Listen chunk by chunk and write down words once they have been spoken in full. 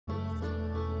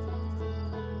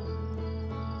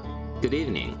Good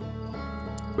evening.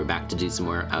 We're back to do some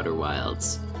more Outer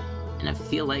Wilds, and I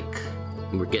feel like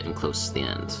we're getting close to the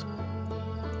end.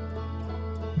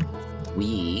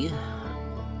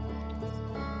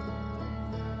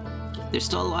 There's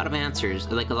still a lot of answers,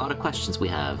 like a lot of questions we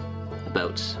have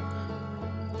about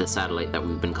the satellite that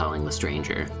we've been calling the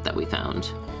Stranger that we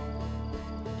found.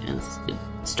 And it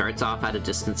starts off at a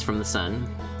distance from the sun,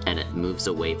 and it moves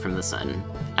away from the sun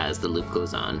as the loop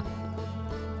goes on.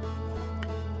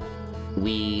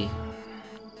 We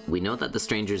know that the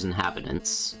Stranger's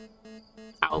inhabitants,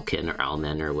 Owlkin or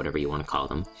Owlmen or whatever you want to call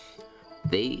them,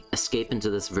 they escape into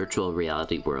this virtual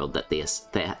reality world that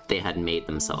they had made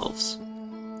themselves.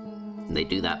 They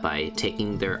do that by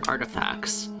taking their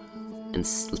artifacts and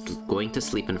going to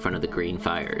sleep in front of the green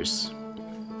fires.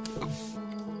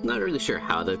 Not really sure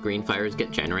how the green fires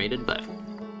get generated, but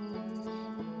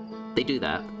they do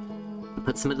that. It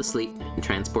puts them to sleep and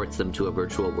transports them to a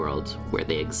virtual world where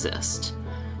they exist.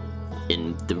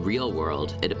 In the real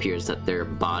world, it appears that their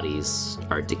bodies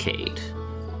are decayed.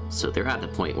 So they're at the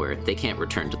point where they can't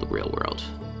return to the real world.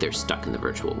 They're stuck in the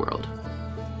virtual world.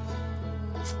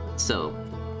 So,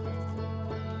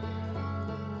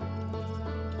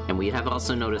 and we have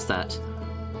also noticed that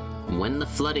when the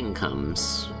flooding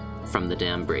comes from the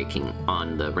dam breaking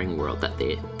on the ring world that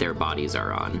their bodies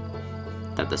are on,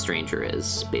 that the Stranger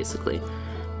is, basically,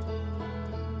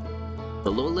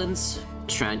 the Lowlands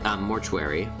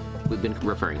mortuary, we've been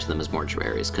referring to them as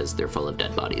mortuaries because they're full of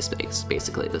dead bodies,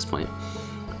 basically, at this point.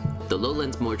 The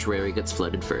Lowlands mortuary gets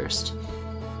flooded first,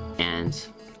 and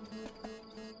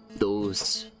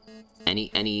those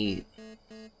any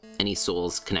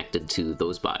souls connected to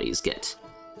those bodies get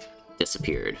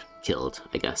disappeared, killed,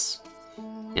 I guess,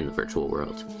 in the virtual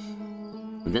world.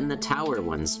 Then the tower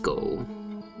ones go,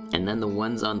 and then the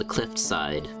ones on the cliff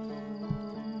side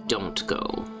don't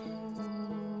go.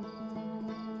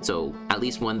 So at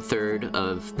least 1/3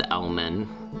 of the Owlmen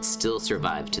still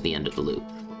survive to the end of the loop.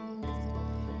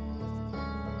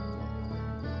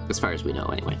 As far as we know,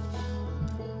 anyway.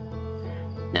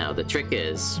 Now, the trick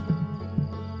is,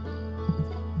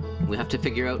 we have to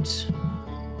figure out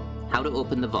how to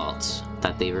open the vault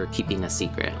that they were keeping a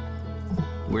secret.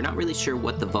 We're not really sure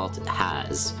what the vault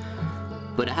has,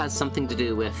 but it has something to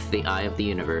do with the Eye of the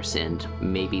Universe, and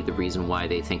maybe the reason why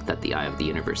they think that the Eye of the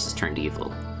Universe has turned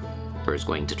evil, or is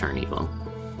going to turn evil.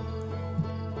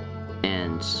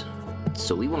 And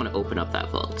so we want to open up that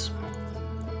vault,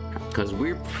 because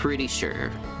we're pretty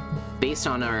sure, based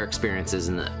on our experiences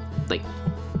in the, like,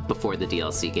 before the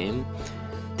DLC game,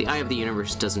 the Eye of the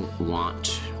Universe doesn't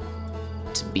want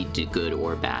to be good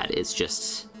or bad. It's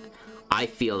just, I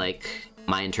feel like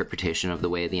my interpretation of the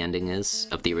way the ending is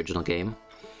of the original game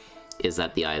is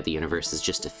that the Eye of the Universe is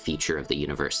just a feature of the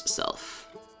universe itself.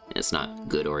 It's not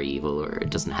good or evil, or it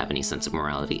doesn't have any sense of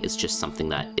morality. It's just something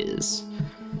that is,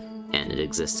 and it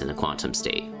exists in a quantum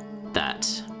state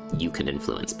that you can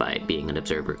influence by being an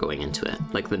observer going into it,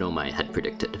 like the Nomai had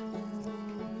predicted.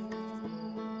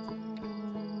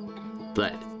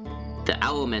 But the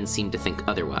Owlmen seem to think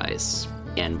otherwise,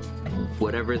 and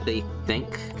whatever they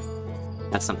think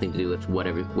has something to do with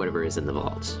whatever is in the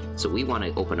vault. So we want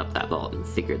to open up that vault and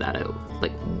figure that out.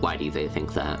 Like, why do they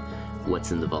think that?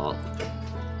 What's in the vault?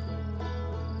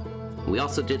 We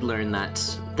also did learn that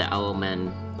the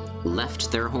Owlmen left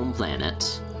their home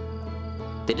planet.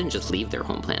 They didn't just leave their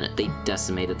home planet, they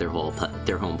decimated their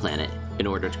home planet in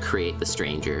order to create the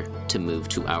Stranger to move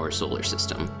to our solar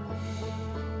system.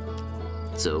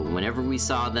 So whenever we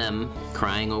saw them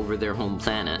crying over their home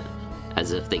planet,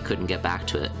 as if they couldn't get back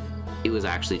to it, it was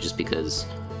actually just because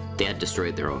they had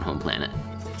destroyed their own home planet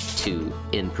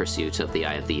in pursuit of the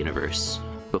Eye of the Universe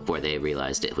before they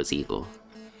realized it was evil.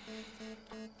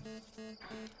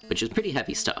 Which is pretty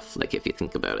heavy stuff, like, if you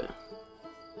think about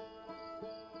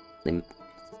it.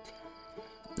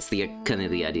 It's kind of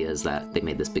the idea is that they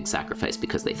made this big sacrifice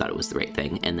because they thought it was the right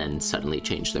thing, and then suddenly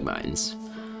changed their minds.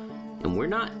 And we're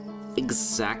not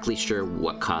exactly sure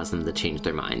what caused them to change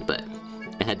their mind, but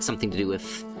it had something to do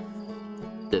with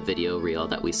the video reel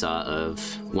that we saw of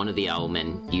one of the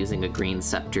Owlmen using a green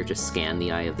scepter to scan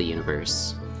the Eye of the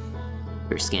Universe,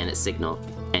 or scan its signal,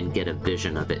 and get a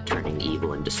vision of it turning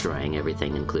evil and destroying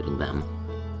everything, including them.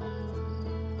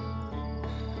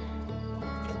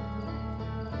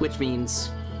 Which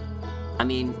means, I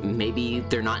mean, maybe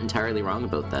they're not entirely wrong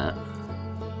about that.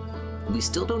 We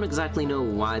still don't exactly know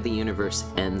why the universe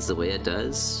ends the way it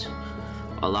does.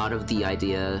 A lot of the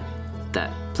idea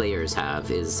that players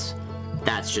have is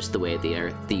that's just the way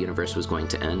the universe was going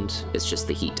to end. It's just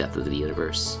the heat death of the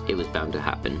universe. It was bound to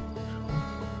happen.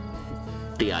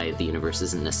 The Eye of the Universe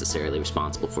isn't necessarily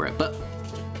responsible for it, but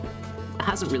it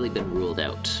hasn't really been ruled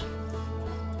out.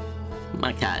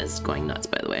 My cat is going nuts,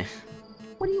 by the way.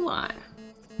 What do you want?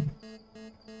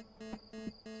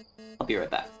 I'll be right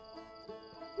back.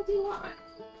 What do you want?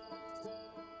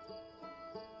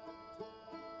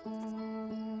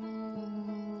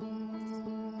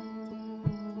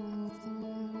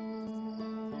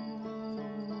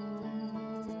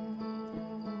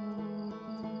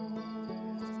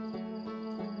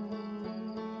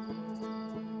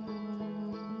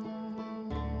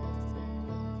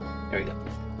 There we go.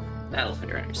 That'll put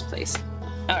her in her place.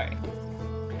 Alright.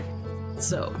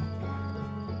 So.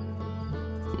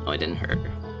 No, I didn't hurt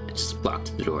her. I just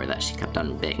blocked the door that she kept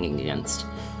on banging against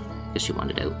because she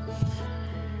wanted out.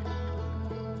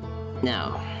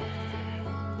 Now.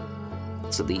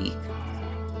 So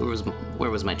where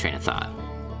was my train of thought?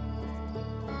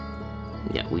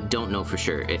 Yeah, we don't know for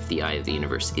sure if the Eye of the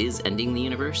Universe is ending the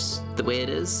universe the way it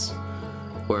is,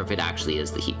 or if it actually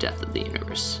is the heat death of the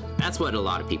universe. That's what a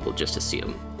lot of people just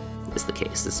assume is the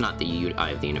case. It's not the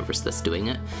Eye of the Universe that's doing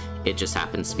it. It just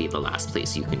happens to be the last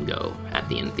place you can go at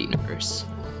the end of the universe.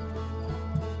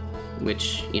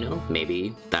 Which, you know,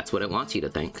 maybe that's what it wants you to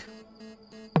think.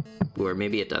 Or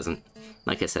maybe it doesn't.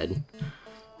 Like I said,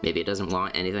 maybe it doesn't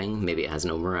want anything. Maybe it has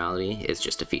no morality. It's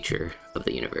just a feature of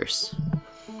the universe.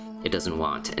 It doesn't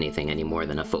want anything any more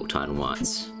than a photon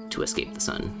wants to escape the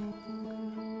sun.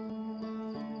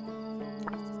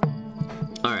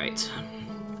 Alright,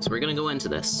 so we're gonna go into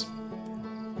this.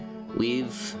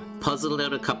 We've puzzled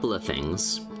out a couple of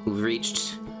things. We've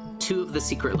reached 2 of the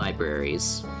secret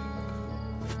libraries.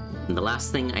 And the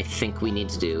last thing I think we need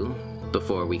to do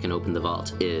before we can open the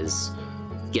vault is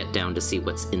get down to see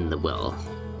what's in the well.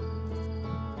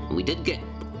 We did get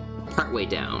partway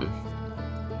down,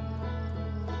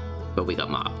 but we got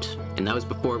mobbed. And that was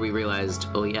before we realized,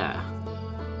 oh yeah,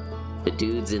 the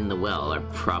dudes in the well are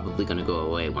probably gonna go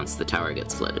away once the tower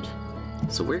gets flooded.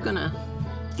 So we're gonna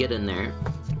get in there.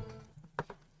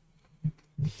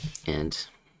 And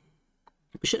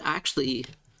we should actually...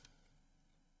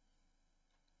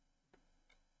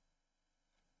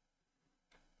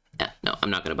 Yeah, no, I'm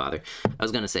not gonna bother. I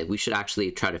was gonna say, we should actually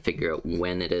try to figure out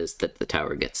when it is that the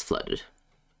tower gets flooded.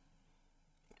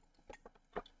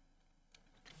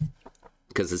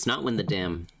 Because it's not when the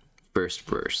dam first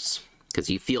bursts. Because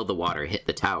you feel the water hit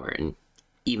the tower, and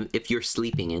even if you're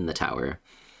sleeping in the tower,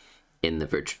 in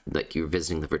the like you're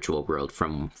visiting the virtual world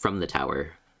from the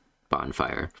tower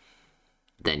bonfire,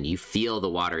 then you feel the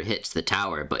water hit the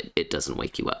tower, but it doesn't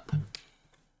wake you up.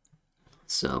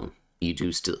 So you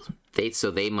do still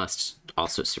they must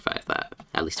also survive that,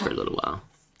 at least for a little while.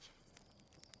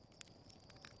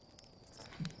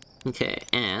 Okay,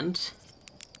 and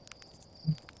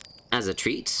as a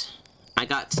treat, I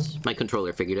got my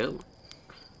controller figured out.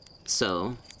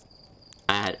 So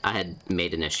I had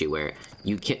made an issue where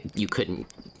you couldn't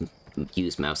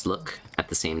use mouse look at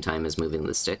the same time as moving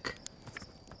the stick,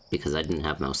 because I didn't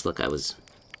have mouse look. I was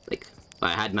like,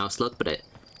 I had mouse look, but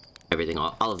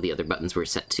all of the other buttons were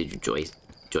set to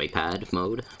joypad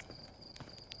mode,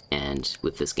 and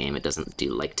with this game it doesn't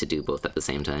like to do both at the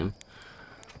same time.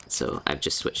 So I've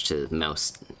just switched to the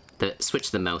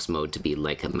mouse mode to be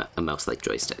like a mouse-like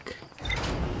joystick.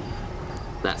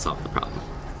 That solved the problem.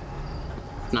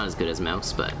 Not as good as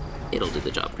mouse, but it'll do the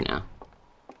job for now.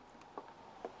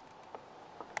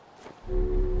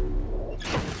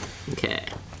 Okay.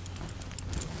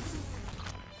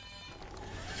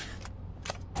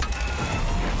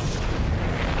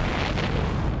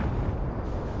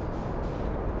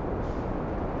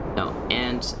 Oh,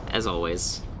 and as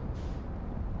always,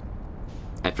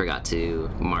 I forgot to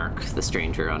mark the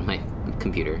stranger on my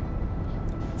computer.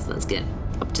 So let's get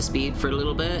up to speed for a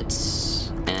little bit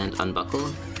and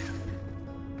unbuckle.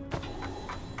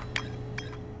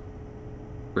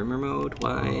 Rumor mode,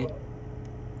 why?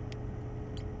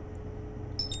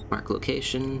 Mark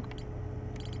location.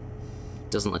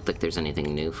 Doesn't look like there's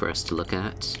anything new for us to look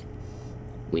at.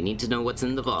 We need to know what's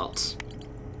in the vault.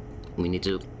 We need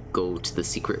to go to the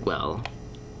secret well.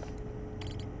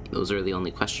 Those are the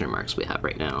only question marks we have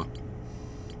right now.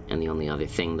 And the only other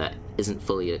thing that isn't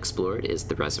fully explored is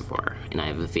the reservoir. And I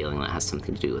have a feeling that has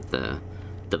something to do with the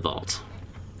vault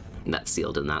that's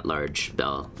sealed in that large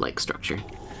bell-like structure.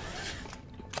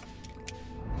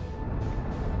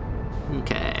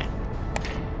 Okay.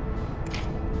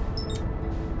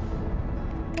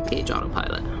 Gauge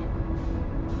autopilot.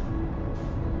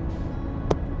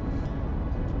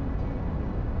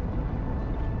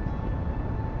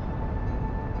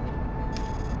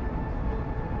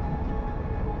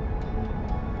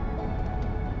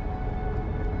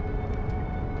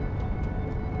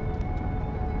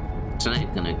 Tonight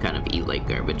I'm gonna kind of eat like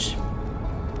garbage.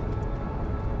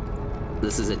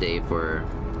 This is a day for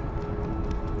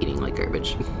eating like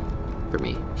garbage for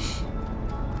me.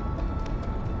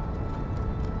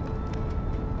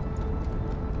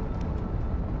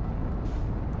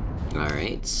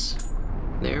 Alright,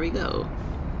 there we go.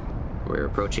 We're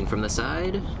approaching from the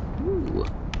side. Ooh.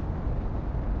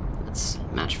 Let's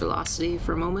match velocity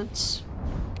for a moment.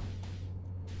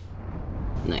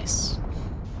 Nice.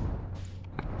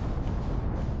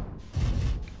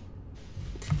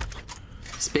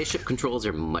 Spaceship controls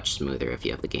are much smoother if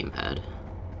you have the gamepad.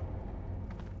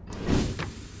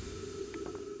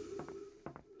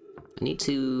 I need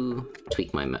to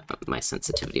tweak my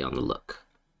sensitivity on the look.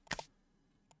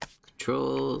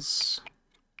 Controls.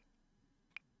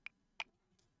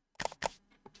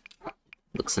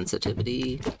 Look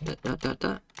sensitivity.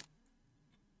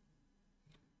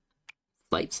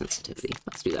 Flight sensitivity.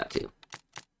 Let's do that too.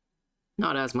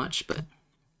 Not as much, but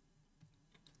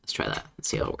let's try that. Let's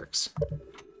see how it works.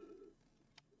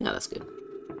 Yeah, that's good.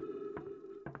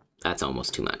 That's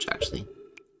almost too much, actually.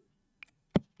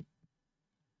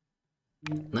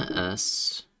 Let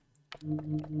us...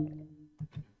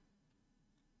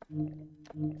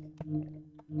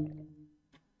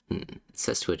 It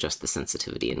says to adjust the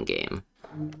sensitivity in game.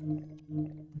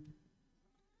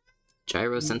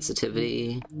 Gyro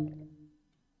sensitivity.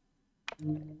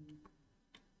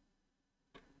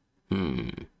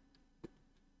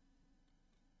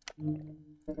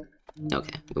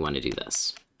 Okay, we want to do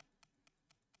this.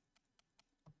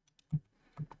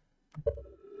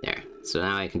 There. So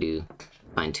now I can do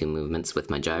fine-tune movements with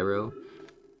my gyro,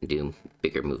 and do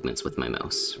bigger movements with my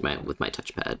mouse, with my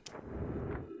touchpad.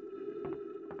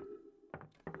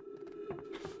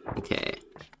 Okay.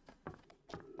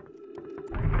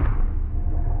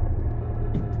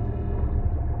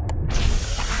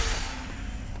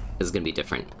 This is gonna be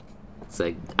different. It's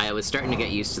like, I was starting to get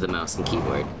used to the mouse and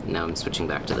keyboard, now I'm switching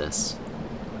back to this.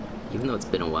 Even though it's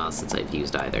been a while since I've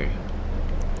used either.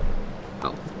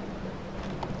 Oh.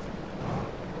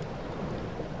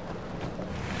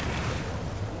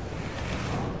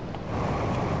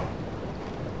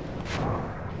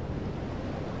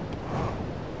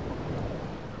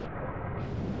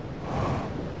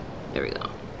 There we go.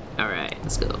 Alright,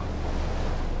 let's go.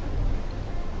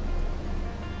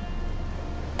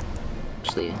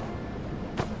 Actually,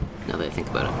 now that I think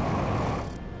about it,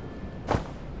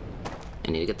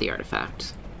 I need to get the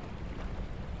artifact.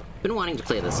 Been wanting to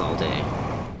play this all day.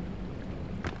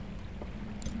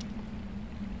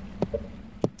 I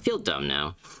feel dumb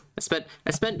now.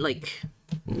 I spent like,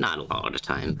 not a lot of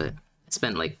time, but I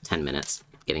spent like 10 minutes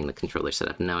getting the controller set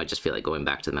up, and now I just feel like going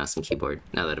back to the mouse and keyboard,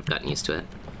 now that I've gotten used to it.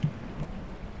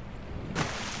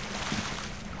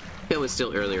 If it was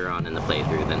still earlier on in the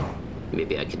playthrough, then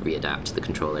maybe I could readapt to the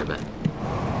controller, but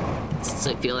since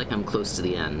I feel like I'm close to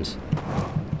the end,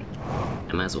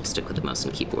 I might as well stick with the mouse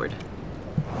and keyboard.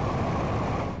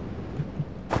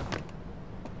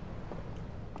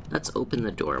 Let's open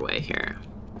the doorway here.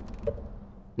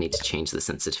 Need to change the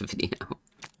sensitivity now.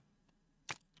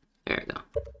 There we go.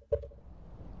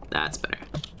 That's better.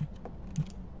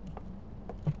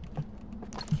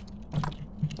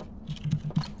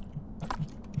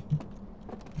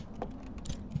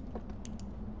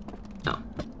 Oh.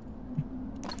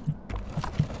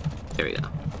 There we go.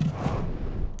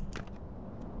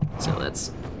 So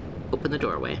let's open the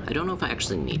doorway. I don't know if I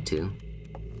actually need to.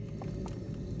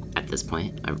 At this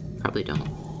point, I probably don't.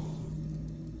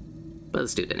 But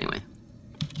let's do it anyway.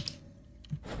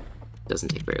 Doesn't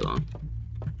take very long.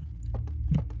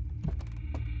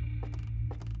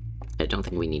 I don't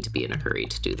think we need to be in a hurry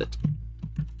to do that,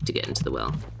 to get into the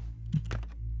well.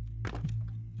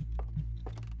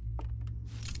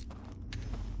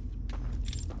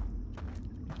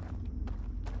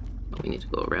 But we need to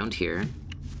go around here.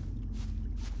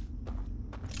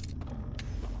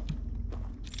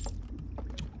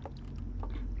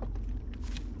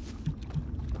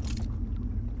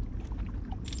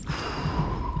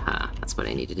 That's what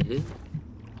I needed to do.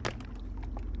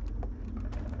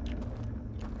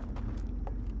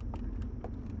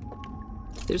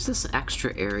 There's this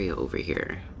extra area over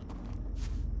here.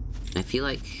 I feel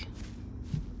like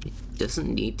it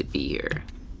doesn't need to be here.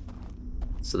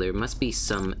 So there must be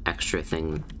some extra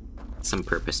thing, some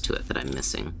purpose to it that I'm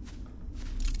missing.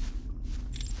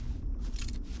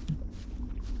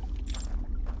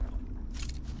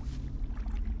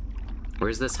 Or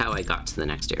is this how I got to the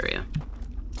next area?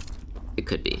 It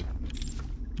could be.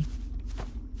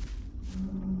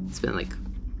 It's been like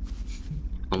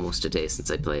almost a day since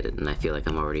I played it, and I feel like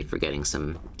I'm already forgetting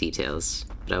some details.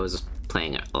 But I was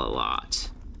playing it a lot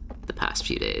the past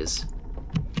few days.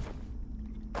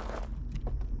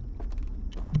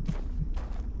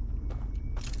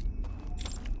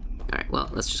 Alright, well,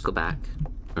 let's just go back.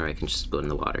 Or I can just go in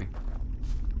the water.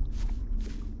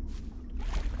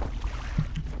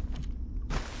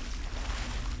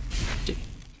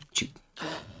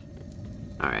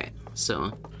 Alright,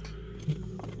 so...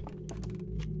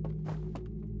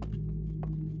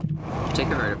 take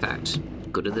our artifact,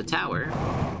 go to the tower,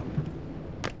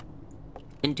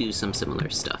 and do some similar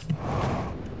stuff.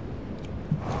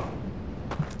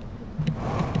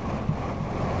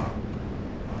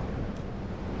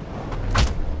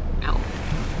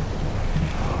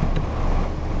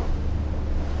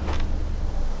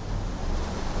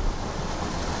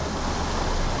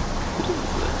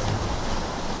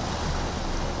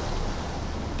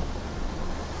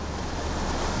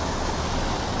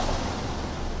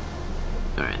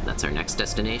 That's our next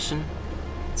destination,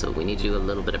 so we need to do a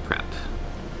little bit of prep.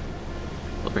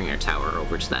 We'll bring our tower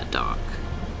over to that dock,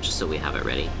 just so we have it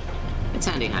ready. It's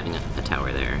handy having a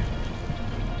tower there.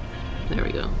 There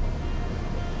we go.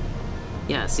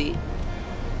 Yeah, see?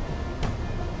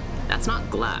 That's not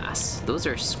glass. Those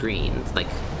are screens. Like,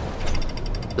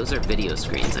 those are video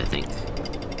screens, I think.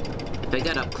 If I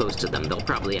get up close to them, they'll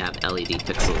probably have LED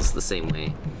pixels the same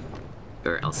way,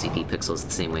 or LCD pixels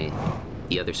the same way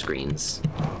the other screens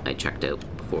I checked out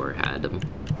before had them.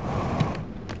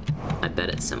 I bet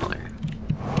it's similar.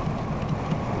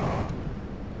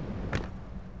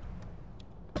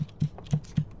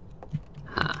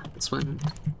 Ah, this one.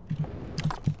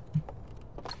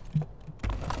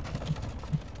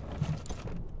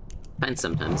 And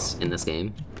sometimes in this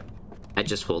game, I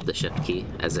just hold the shift key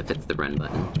as if it's the run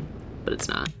button, but it's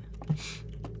not.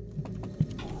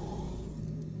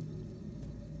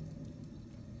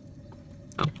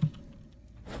 Oh,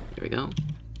 there we go.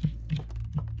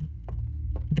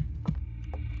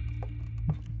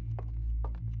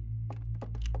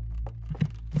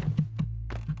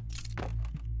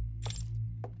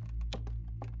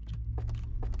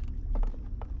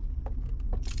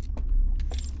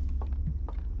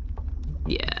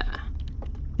 Yeah.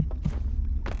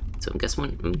 So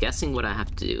I'm guessing what I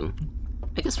have to do.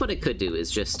 I guess what I could do is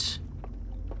just...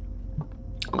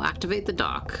 I'll activate the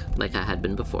dock like I had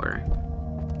been before.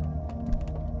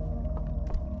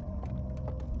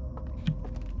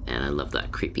 And I love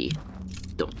that creepy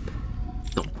thump,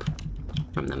 thump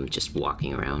from them just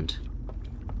walking around.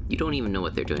 You don't even know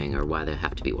what they're doing or why they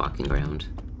have to be walking around.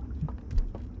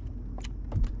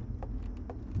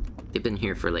 They've been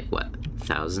here for like, what,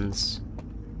 thousands?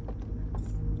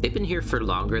 They've been here for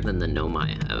longer than the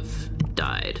Nomai have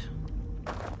died.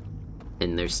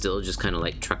 And they're still just kind of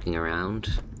like trucking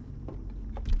around,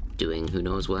 doing who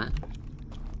knows what.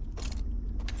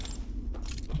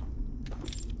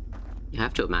 You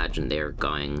have to imagine they're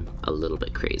going a little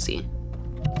bit crazy.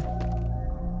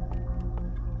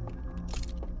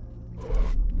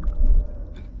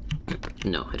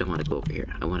 No, I don't want to go over here.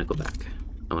 I want to go back.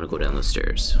 I want to go down those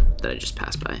stairs that I just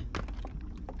passed by.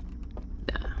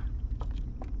 Yeah.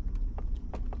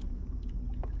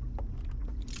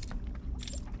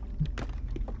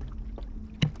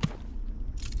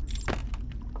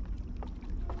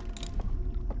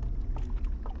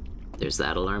 There's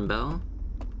that alarm bell.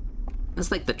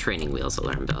 That's like the training wheels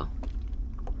alarm bell.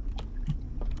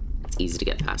 It's easy to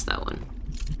get past that one.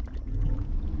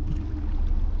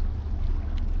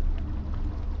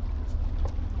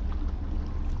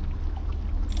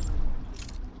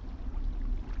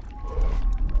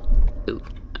 Ooh,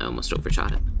 I almost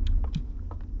overshot it.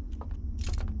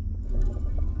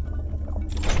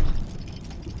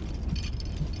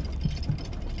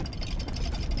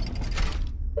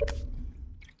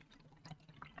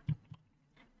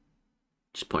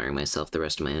 Just pouring myself the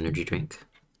rest of my energy drink.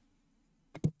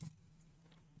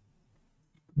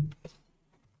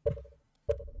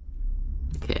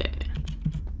 Okay.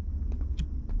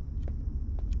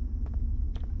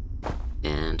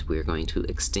 And we're going to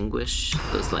extinguish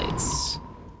those lights.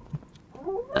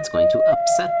 That's going to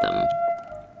upset them.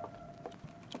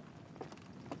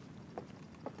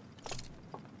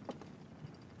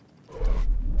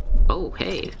 Oh,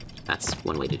 hey, that's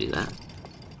one way to do that.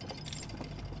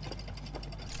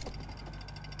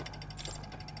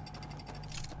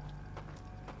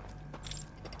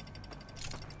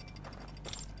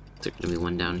 Is there gonna be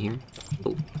one down here?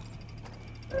 Oh.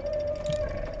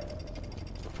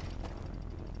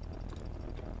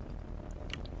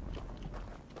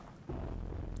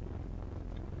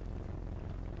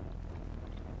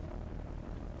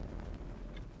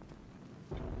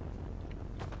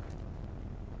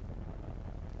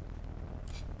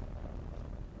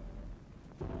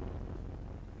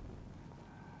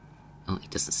 Oh, he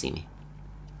doesn't see me.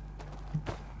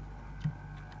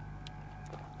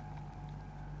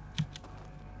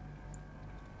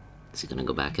 Is he gonna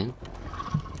go back in?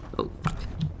 Oh, fuck.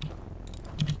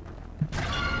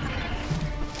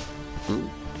 Ooh.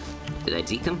 Did I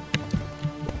deke him?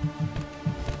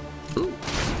 Ooh.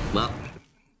 Well,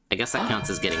 I guess that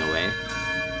counts as getting away.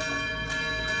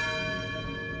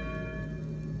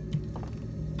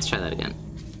 Let's try that again.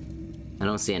 I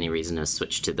don't see any reason to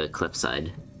switch to the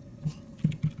cliffside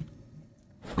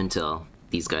until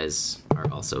these guys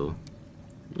are also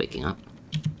waking up.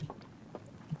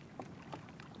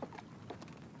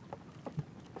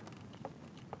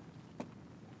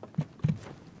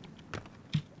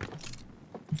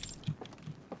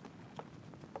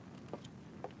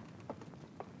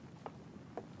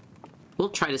 We'll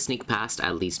try to sneak past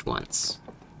at least once.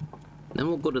 Then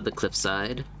we'll go to the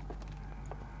cliffside.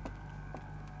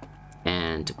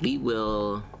 And we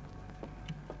will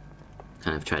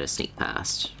kind of try to sneak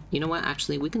past. You know what,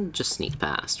 actually, we can just sneak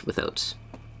past without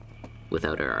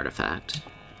our artifact.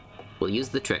 We'll use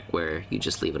the trick where you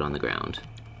just leave it on the ground.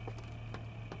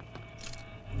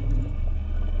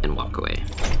 And walk away.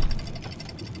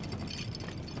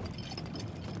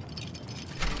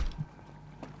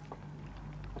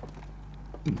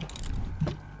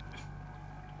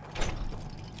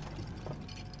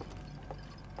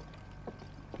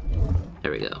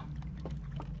 There we go.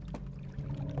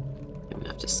 We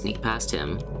have to sneak past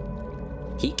him.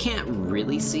 He can't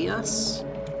really see us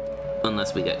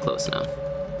unless we get close enough.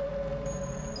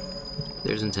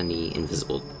 There isn't any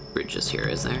invisible bridges here,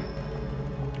 is there?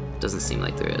 Doesn't seem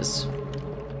like there is.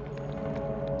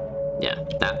 Yeah,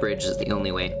 that bridge is the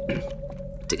only way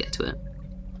to get to it.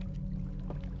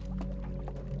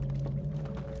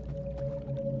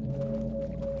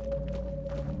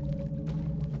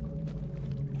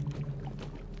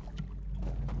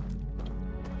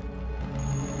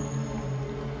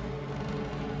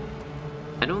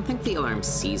 I don't think the alarm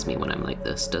sees me when I'm like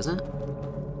this, does it?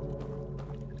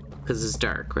 Because it's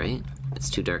dark, right?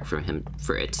 It's too dark for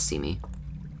it to see me.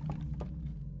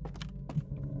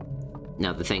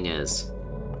 Now the thing is,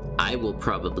 I will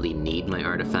probably need my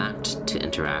artifact to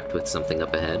interact with something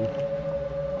up ahead,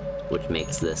 which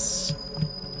makes this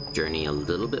journey a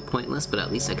little bit pointless, but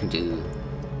at least I can do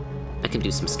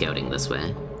some scouting this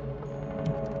way.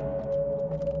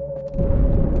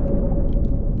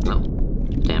 Oh,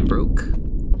 dam broke.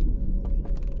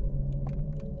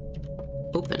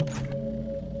 Open.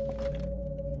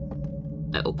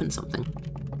 I opened something.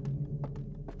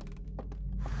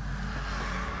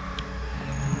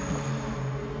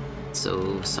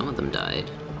 So, some of them died.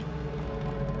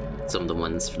 Some of the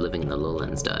ones living in the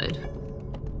lowlands died.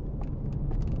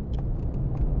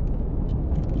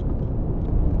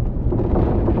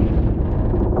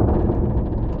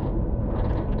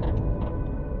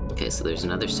 Okay, so there's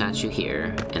another statue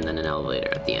here, and then an elevator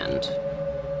at the end.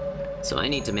 So I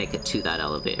need to make it to that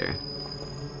elevator.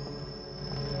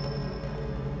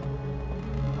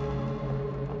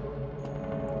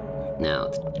 Now,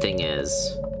 the thing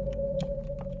is,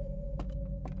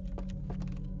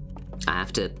 I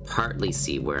have to partly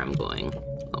see where I'm going.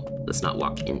 Oh, let's not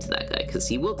walk into that guy, because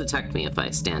he will detect me if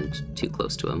I stand too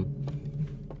close to him.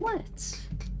 What?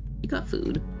 You got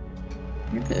food.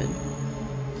 You're good.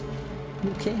 You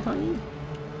okay, honey?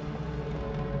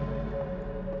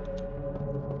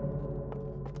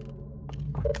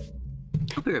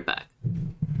 I'll be right back.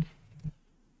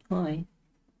 Hi.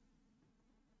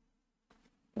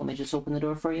 Want me to just open the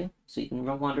door for you so you can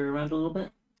wander around a little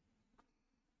bit?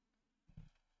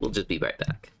 We'll just be right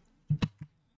back.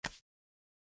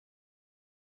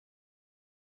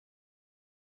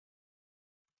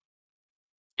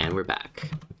 And we're back.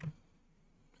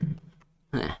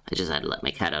 I just had to let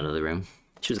my cat out of the room.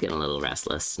 She was getting a little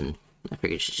restless, and I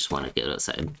figured she just wanted to go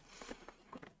outside.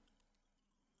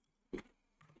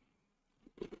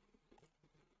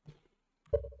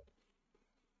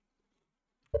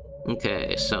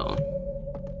 Okay, so...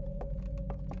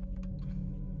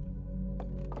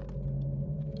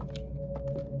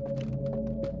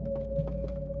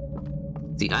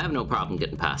 See, I have no problem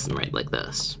getting past them right like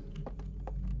this.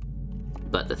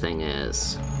 But the thing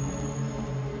is...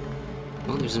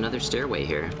 Oh, there's another stairway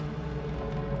here.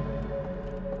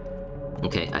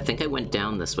 Okay, I think I went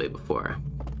down this way before,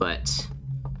 but...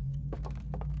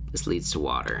 This leads to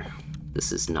water.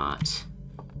 This is not...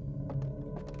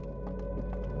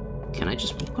 Can I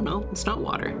just... Oh no, it's not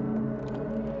water.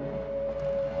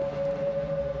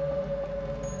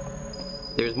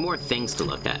 There's more things to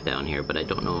look at down here, but I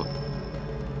don't know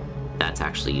if that's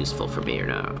actually useful for me or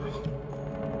not.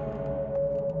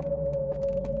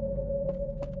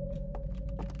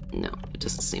 No, it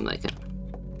doesn't seem like it.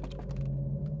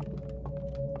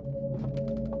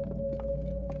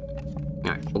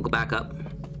 Alright, we'll go back up.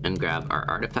 and grab our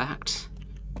artifact.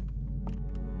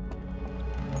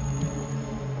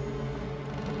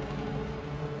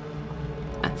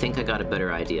 I think I got a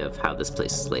better idea of how this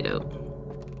place is laid out.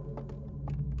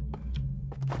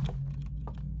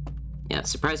 Yeah, it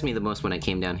surprised me the most when I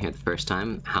came down here the first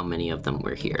time, how many of them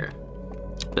were here.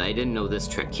 But I didn't know this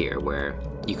trick here, where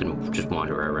you can just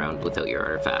wander around without your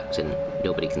artifact and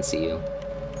nobody can see you.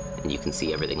 And you can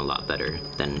see everything a lot better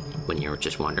than when you're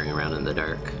just wandering around in the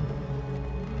dark.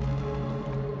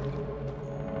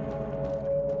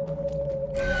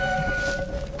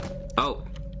 Oh!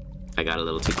 I got a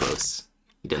little too close.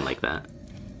 You didn't like that.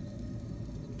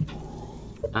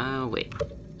 Wait.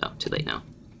 Oh, too late now.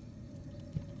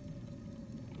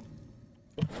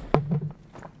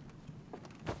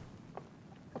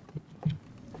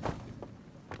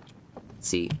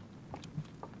 See,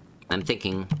 I'm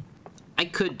thinking I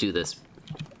could do this.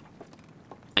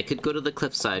 I could go to the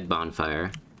cliffside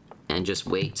bonfire and just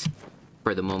wait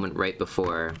for the moment right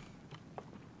before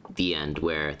the end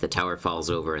where the tower falls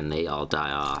over and they all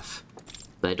die off.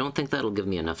 But I don't think that'll give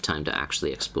me enough time to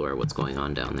actually explore what's going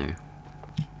on down there.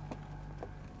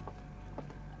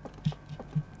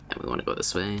 And we want to go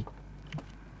this way.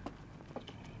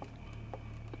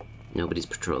 Nobody's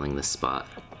patrolling this spot.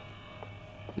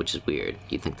 Which is weird.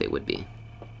 You'd think they would be.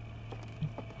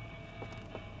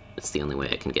 It's the only way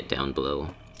I can get down below.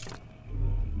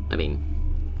 I mean,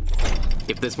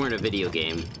 if this weren't a video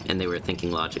game and they were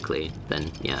thinking logically, then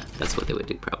yeah, that's what they would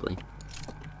do probably.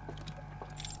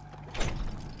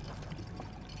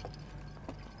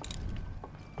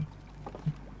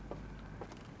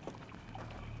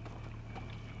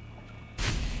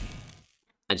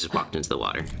 I just walked into the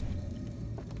water.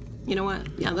 You know what?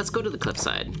 Yeah, let's go to the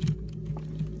cliffside.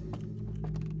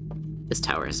 This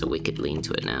tower has a wicked lean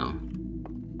to it now.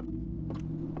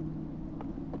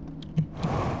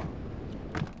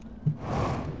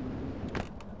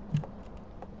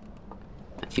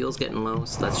 My fuel's getting low,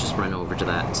 so let's just run over to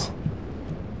that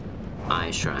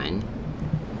eye shrine.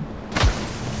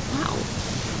 Wow.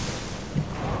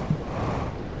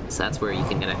 So that's where you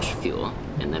can get extra fuel,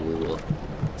 and then we will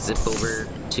zip over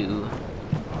to...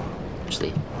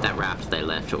 Actually, that raft that I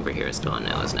left over here is gone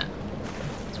now, isn't it?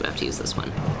 So we have to use this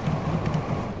one.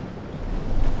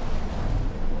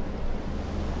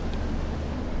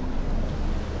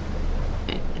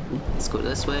 Let's go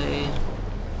this way.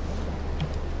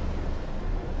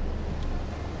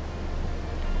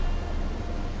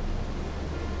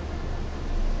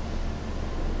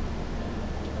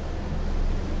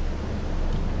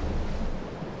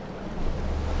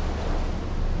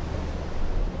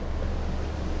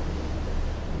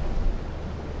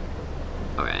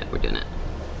 Alright, we're doing it.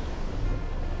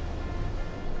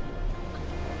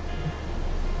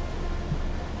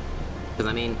 Because,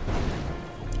 I mean,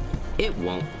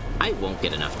 I won't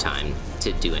get enough time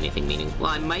to do anything meaningful.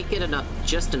 Well, I might get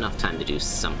just enough time to do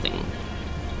something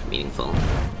meaningful.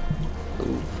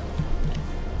 Ooh.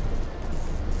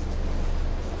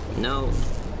 No.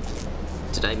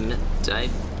 Did I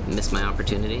miss my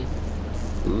opportunity?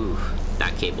 Ooh,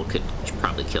 that cable could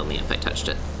probably kill me if I touched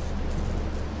it.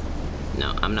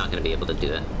 No, I'm not gonna be able to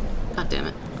do it. God damn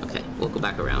it. Okay, we'll go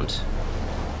back around.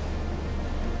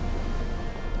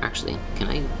 Actually, can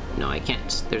I? No, I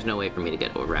can't. There's no way for me to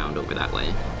get around over that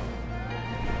way.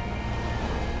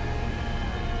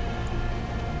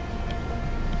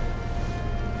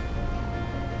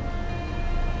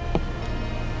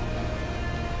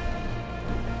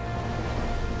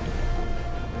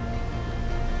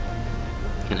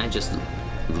 Can I just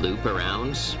loop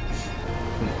around?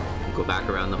 Go back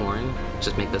around the horn?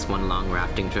 Just make this one long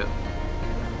rafting trip?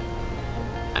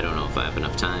 I don't know if I have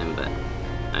enough time, but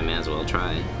I may as well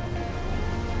try.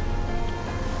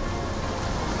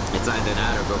 It's either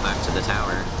that or go back to the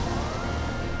tower.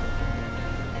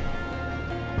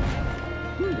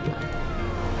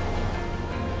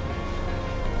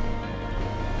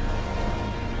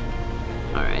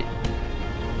 Alright.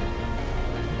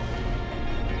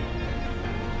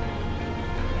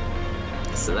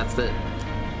 So that's the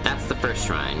first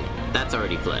shrine. That's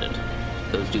already flooded.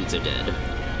 Those dudes are dead.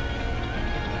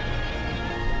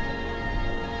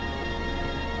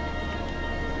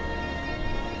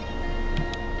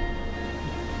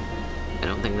 I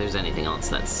don't think there's anything else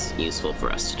that's useful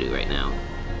for us to do right now,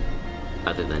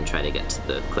 other than try to get to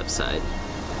the cliffside.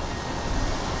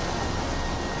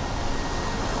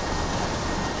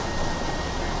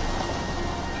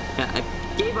 Yeah,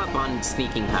 I gave up on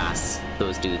sneaking past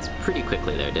those dudes pretty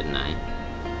quickly there, didn't I?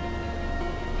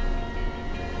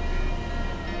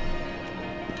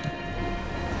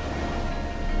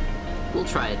 We'll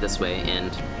try it this way,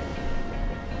 and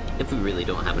if we really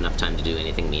don't have enough time to do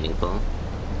anything meaningful,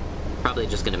 Probably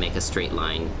just gonna make a straight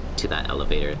line to that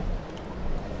elevator.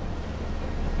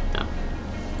 Oh.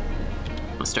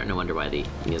 I'm starting to wonder why the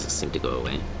music seemed to go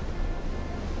away.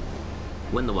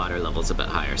 When the water level's a bit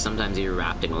higher, sometimes you're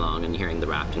rafting along and hearing the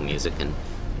rafting music and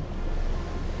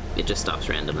it just stops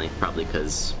randomly, probably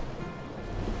because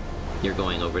you're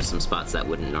going over some spots that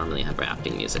wouldn't normally have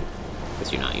rafting music,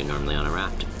 because you're normally on a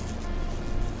raft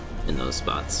in those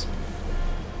spots.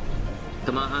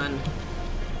 Come on!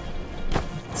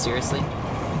 Seriously?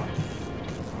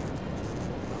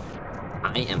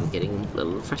 I am getting a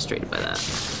little frustrated by that.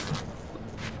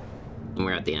 And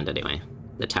we're at the end anyway.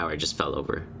 The tower just fell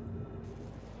over.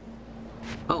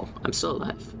 Oh, I'm still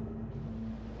alive.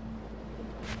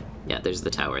 Yeah, there's the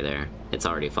tower there. It's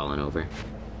already fallen over.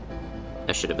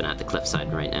 I should have been at the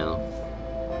cliffside right now.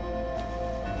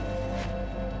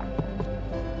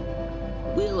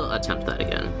 We'll attempt that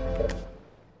again.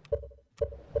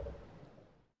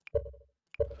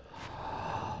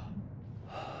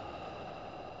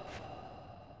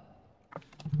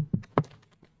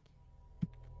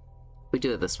 We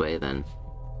do it this way, then.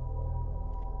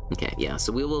 Okay, yeah,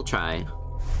 so we will try.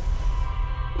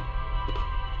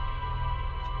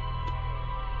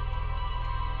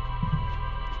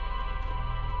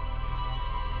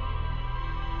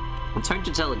 It's hard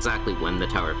to tell exactly when the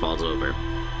tower falls over,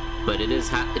 but it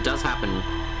does happen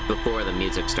before the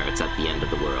music starts at the end of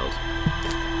the world.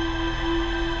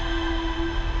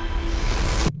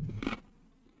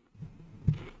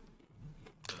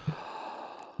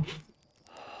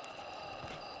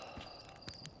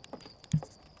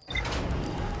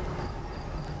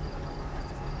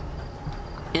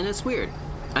 And it's weird.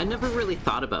 I never really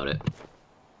thought about it.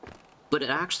 But it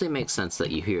actually makes sense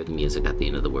that you hear the music at the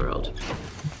end of the world.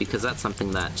 Because that's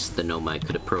something that the Nomai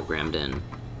could have programmed in.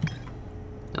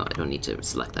 Oh, I don't need to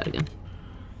select that again.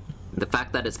 The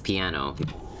fact that it's piano,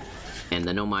 and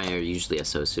the Nomai are usually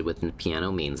associated with the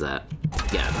piano, means that,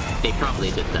 yeah, they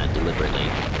probably did that deliberately.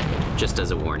 Just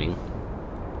as a warning.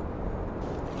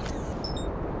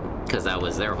 Because that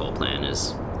was their whole plan,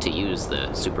 is to use the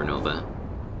supernova.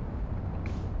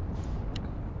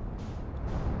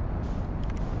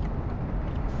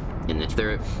 And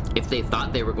if they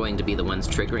thought they were going to be the ones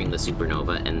triggering the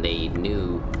supernova, and they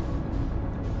knew,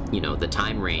 you know, the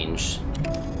time range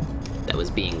that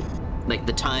was being, like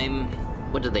the time,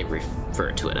 what did they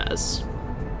refer to it as?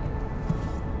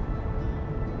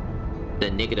 The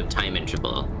negative time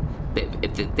interval.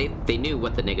 They knew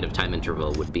what the negative time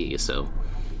interval would be, so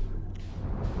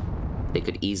they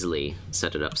could easily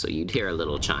set it up so you'd hear a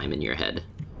little chime in your head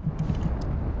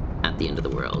at the end of the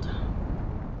world.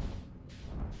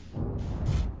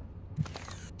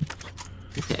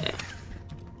 Okay.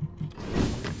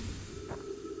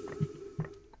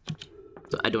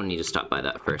 So I don't need to stop by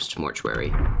that first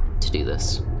mortuary to do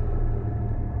this.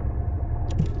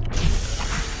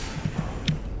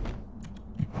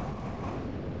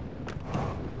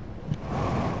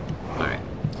 Alright.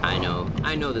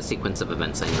 I know the sequence of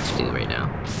events I need to do right now.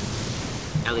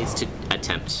 At least to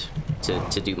attempt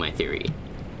to do my theory.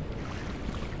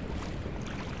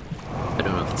 I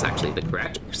don't know if it's actually the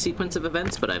correct sequence of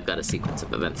events, but I've got a sequence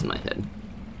of events in my head.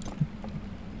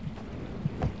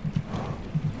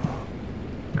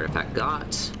 Artifact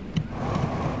got.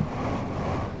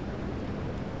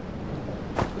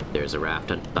 There's a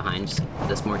raft behind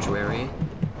this mortuary.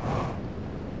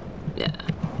 Yeah.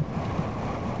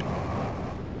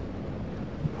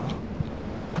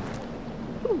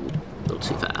 Ooh, a little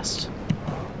too fast.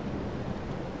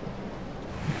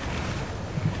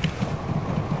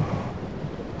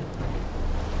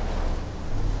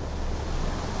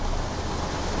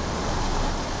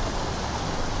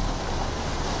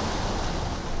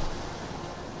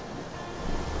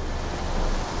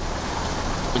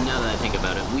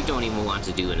 We don't even want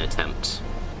to do an attempt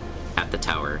at the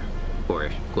tower or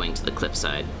going to the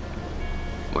cliffside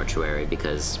mortuary,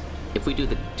 because if we do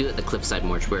it the cliffside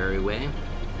mortuary way,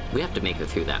 we have to make it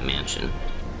through that mansion.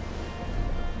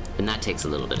 And that takes a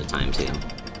little bit of time too.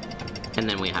 And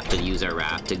then we have to use our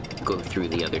raft to go through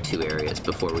the other two areas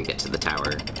before we get to the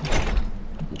tower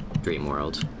dream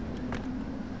world.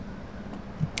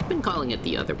 I've been calling it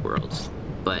the other world,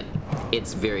 but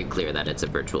it's very clear that it's a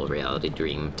virtual reality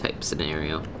dream type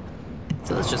scenario.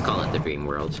 So let's just call it the dream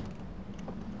world.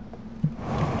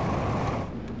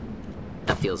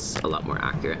 That feels a lot more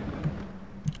accurate.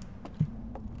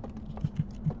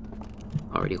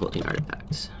 Already holding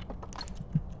artifacts.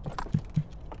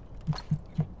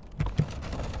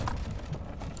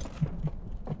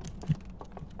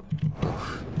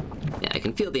 Oof. Yeah, I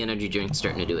can feel the energy drink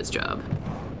starting to do its job,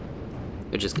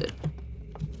 which is good.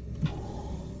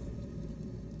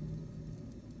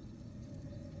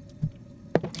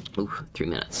 Ooh, 3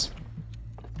 minutes.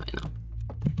 I know.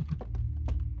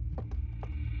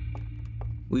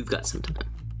 We've got some time.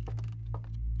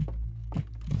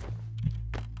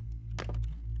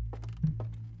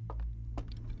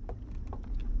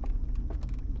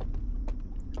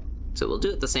 So we'll do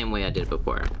it the same way I did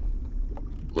before.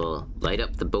 We'll light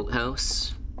up the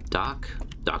boathouse,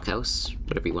 dockhouse,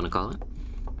 whatever you want to call it.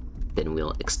 Then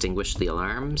we'll extinguish the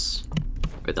alarms,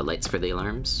 or the lights for the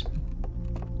alarms.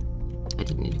 I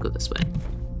didn't need to go this way.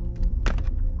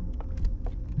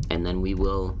 And then we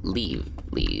will leave.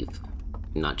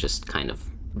 Not just kind of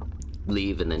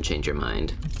leave and then change your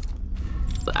mind,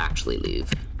 but actually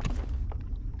leave.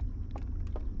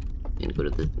 And go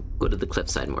to the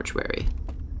Cliffside Mortuary.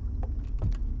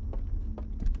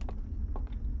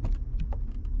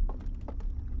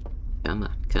 Come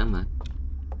on, come on.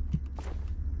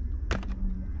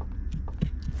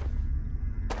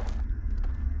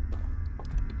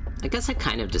 I guess I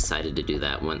kind of decided to do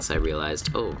that once I realized,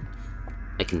 oh,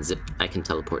 I can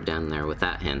teleport down there with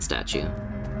that hand statue.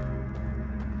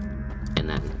 And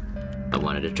then I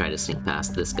wanted to try to sneak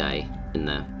past this guy in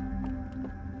the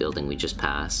building we just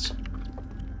passed,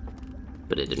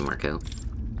 but it didn't work out.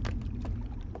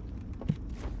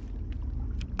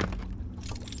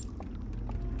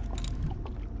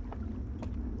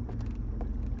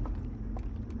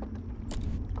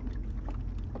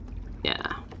 Yeah.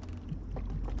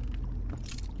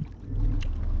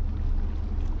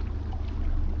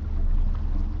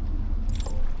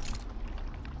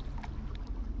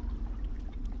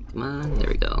 Come on, there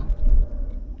we go.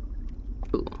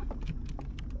 Ooh.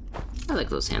 I like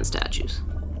those hand statues.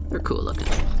 They're cool looking.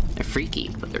 They're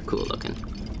freaky, but they're cool looking.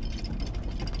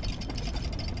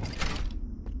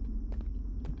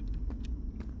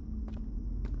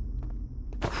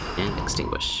 And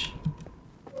extinguish.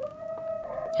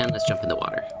 And let's jump in the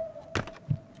water.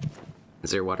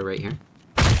 Is there water right here?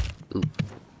 Ooh.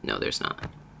 No, there's not.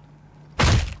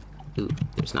 Ooh,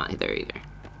 there's not there either.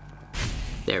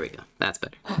 There we go. That's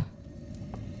better.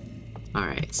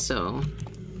 Alright, so...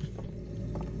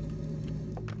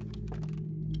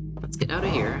 let's get out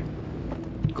of here.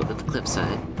 Go to the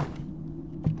cliffside.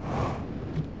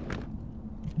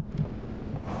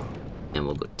 And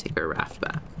we'll go take our raft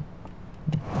back.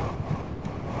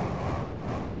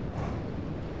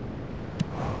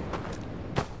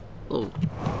 We'll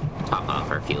top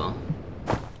off our fuel.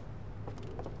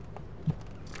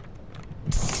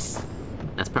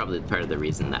 That's probably part of the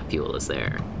reason that fuel is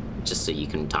there. Just so you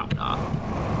can top it off.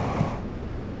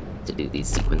 To do these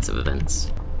sequence of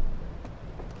events.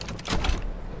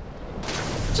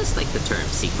 Just like the term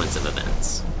sequence of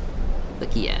events.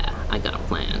 Like, yeah, I got a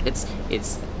plan. It's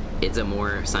a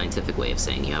more scientific way of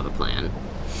saying you have a plan.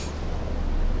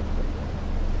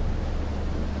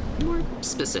 More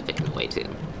specific in a way, too.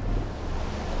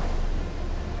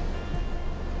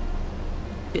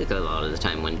 I feel like a lot of the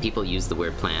time when people use the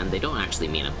word plan, they don't actually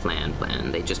mean a plan.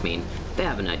 They just mean they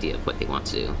have an idea of what they want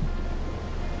to do.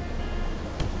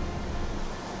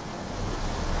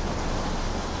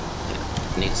 Okay,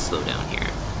 I need to slow down here.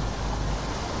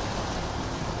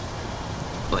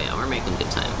 Oh yeah, we're making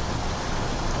good time.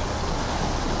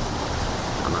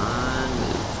 Come on,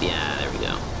 move. Yeah, there we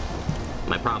go.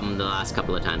 My problem the last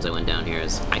couple of times I went down here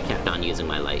is I kept on using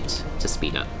my light to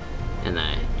speed up. And then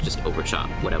I just overshot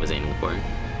what I was aiming for.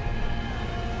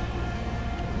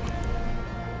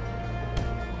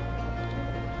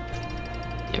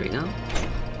 There we go.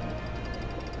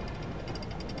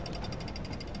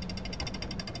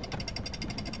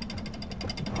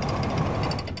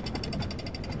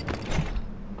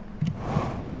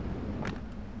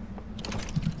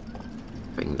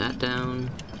 Bring that down.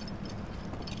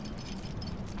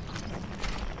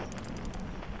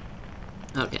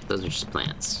 Okay, those are just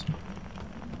plants.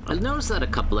 I noticed that a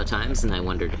couple of times, and I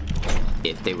wondered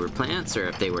if they were plants or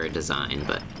if they were a design,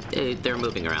 but they're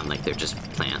moving around like they're just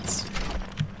plants.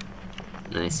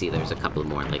 And I see there's a couple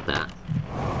more like that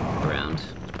around.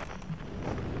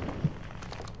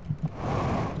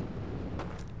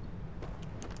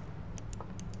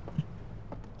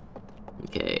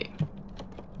 Okay.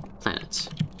 Planet.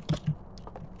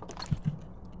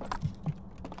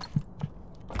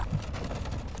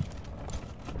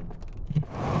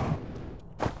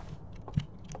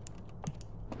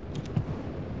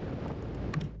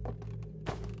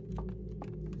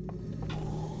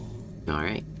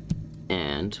 Alright,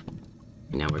 and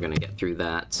now we're gonna get through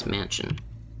that mansion.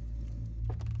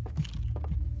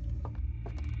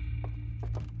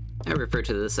 I refer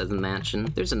to this as the mansion.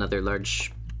 There's another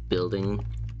large building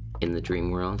in the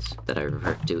dream world that I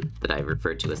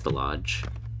refer to as the lodge.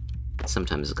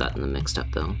 Sometimes I've gotten them mixed up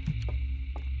though.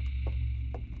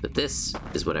 But this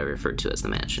is what I referred to as the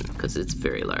mansion, because it's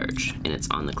very large, and it's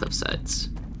on the cliff sides,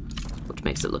 which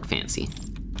makes it look fancy.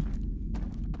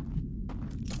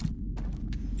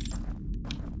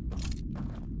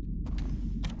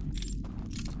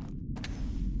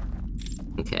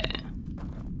 Okay.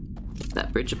 Get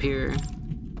that bridge up here.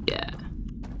 Yeah.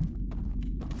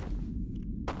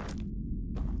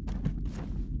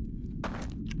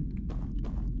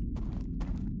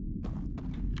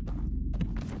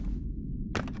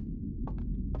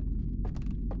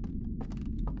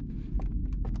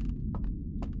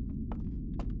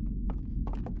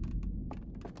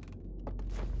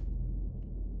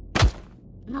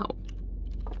 Ow.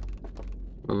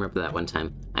 Remember that one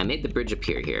time? I made the bridge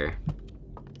appear here,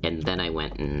 and then I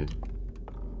went and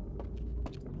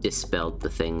dispelled the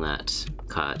thing that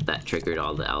triggered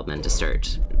all the Owlmen to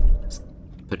start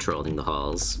patrolling the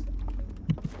halls.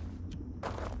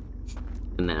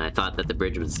 And then I thought that the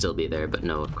bridge would still be there, but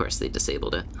no, of course they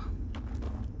disabled it.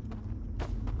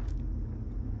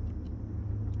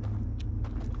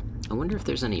 I wonder if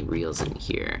there's any reels in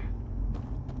here.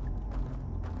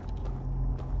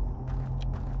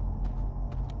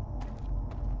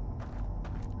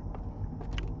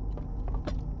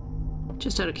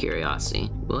 Just out of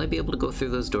curiosity, will I be able to go through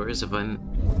those doors if I'm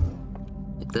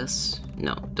like this?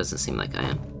 No, doesn't seem like I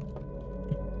am.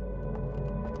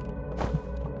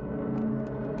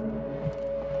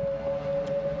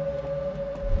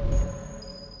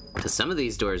 Because some of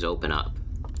these doors open up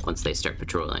once they start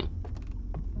patrolling,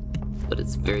 but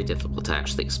it's very difficult to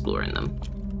actually explore in them.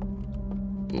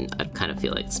 And I kind of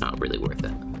feel like it's not really worth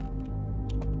it.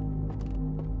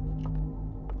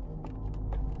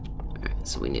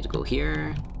 So we need to go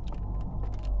here.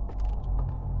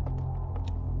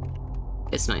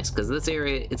 It's nice, because this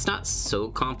area, it's not so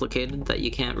complicated that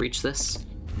you can't reach this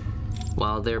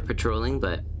while they're patrolling,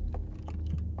 but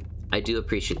I do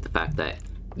appreciate the fact that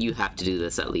you have to do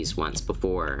this at least once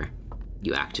before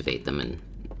you activate them and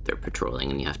they're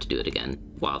patrolling, and you have to do it again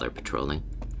while they're patrolling.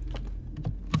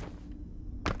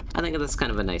 I think that's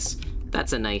kind of a nice,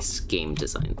 that's a nice game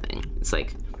design thing. It's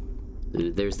like,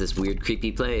 there's this weird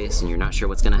creepy place and you're not sure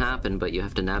what's gonna happen, but you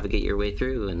have to navigate your way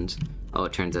through, and oh,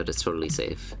 it turns out it's totally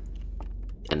safe.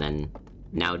 And then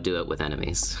now do it with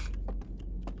enemies.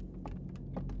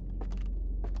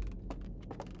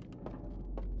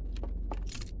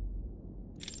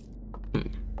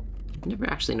 Never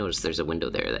actually noticed there's a window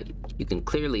there that you can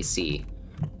clearly see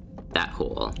that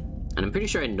hole. And I'm pretty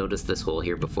sure I noticed this hole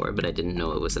here before, but I didn't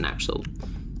know it was an actual,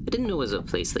 I didn't know it was a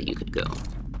place that you could go.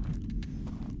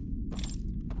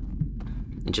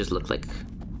 It just looked like,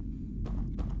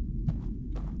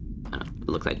 I don't know, it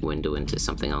looked like a window into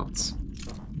something else.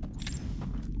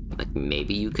 Like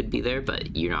maybe you could be there,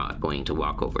 but you're not going to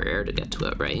walk over air to get to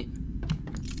it, right?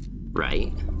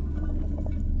 Right?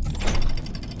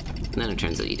 And then it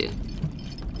turns out you do.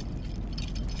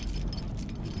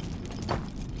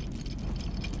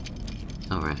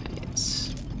 Alright.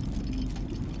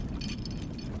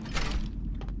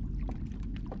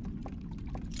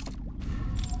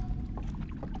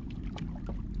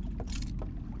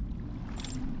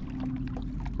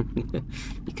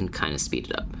 You can kind of speed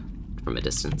it up from a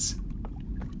distance.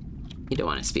 You don't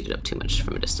want to speed it up too much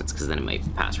from a distance, because then it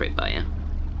might pass right by you.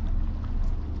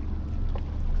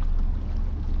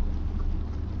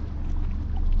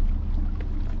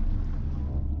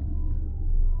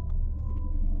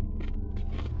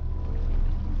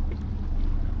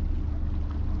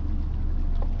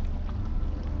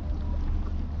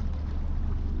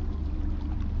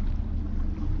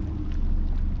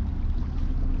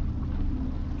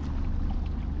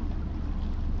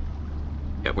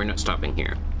 Yeah, we're not stopping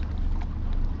here.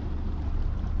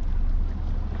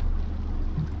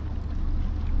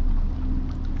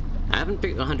 I haven't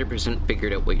 100%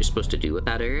 figured out what you're supposed to do with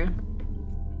that area,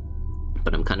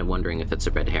 but I'm kind of wondering if it's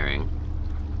a red herring.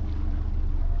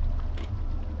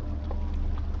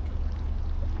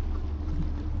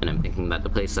 And I'm thinking that the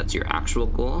place that's your actual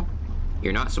goal,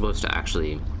 you're not supposed to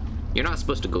actually, you're not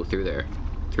supposed to go through there,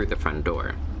 through the front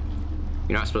door.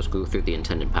 You're not supposed to go through the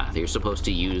intended path. You're supposed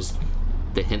to use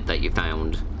the hint that you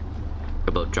found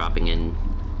about dropping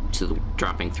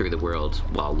through the world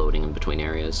while loading in between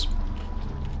areas.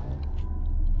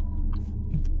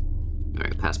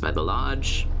 Alright, passed by the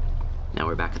lodge. Now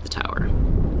we're back at the tower.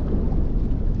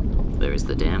 There's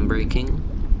the dam breaking.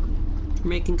 We're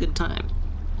making good time.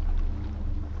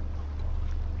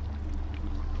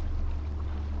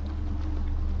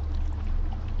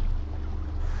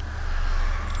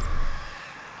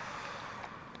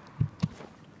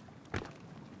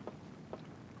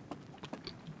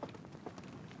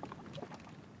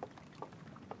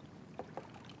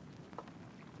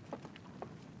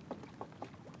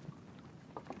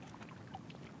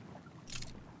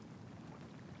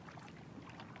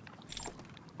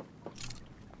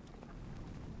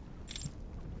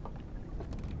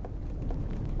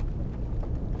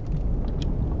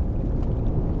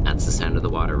 the sound of the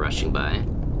water rushing by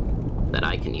that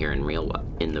I can hear in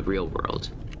the real world.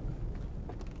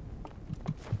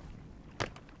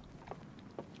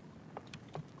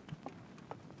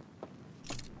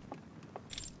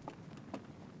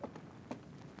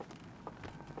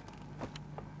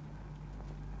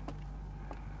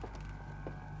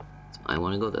 So I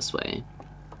want to go this way.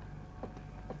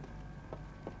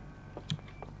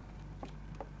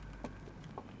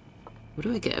 What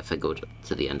do I get if I go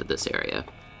to the end of this area?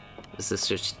 Is this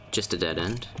just a dead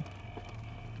end?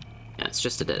 Yeah, it's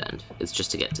just a dead end. It's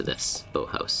just to get to this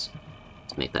boathouse.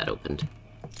 To make that opened.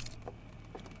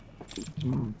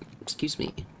 Excuse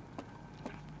me.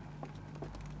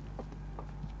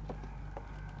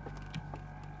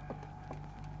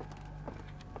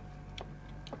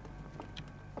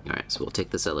 Alright, so we'll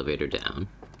take this elevator down.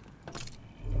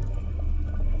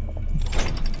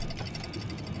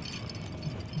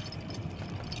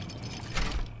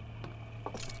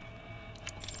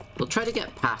 We'll try to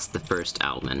get past the first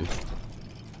Owlman.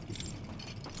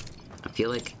 I feel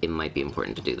like it might be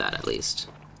important to do that at least.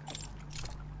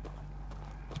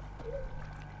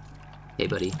 Hey,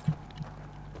 buddy.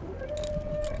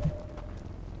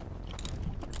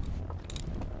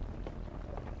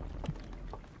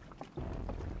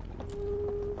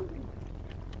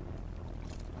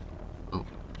 Oh.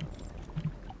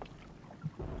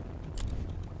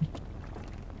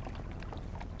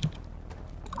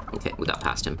 Okay, we got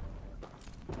past him.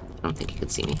 I don't think he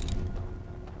could see me.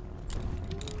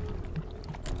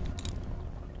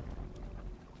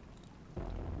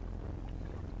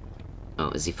 Oh,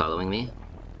 is he following me?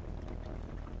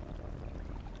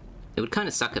 It would kind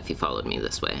of suck if he followed me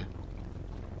this way.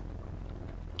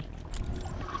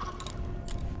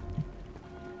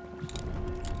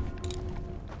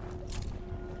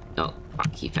 Oh,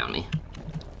 fuck, he found me.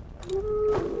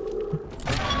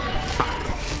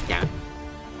 Fuck, damn it.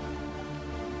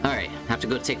 Alright, have to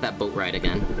go take that boat ride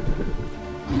again.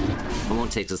 It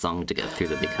won't take as long to get through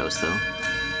the big house, though.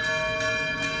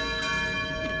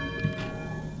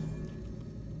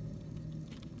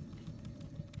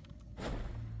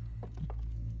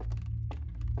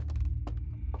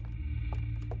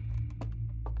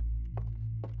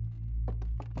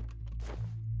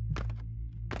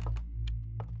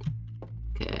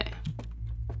 Okay.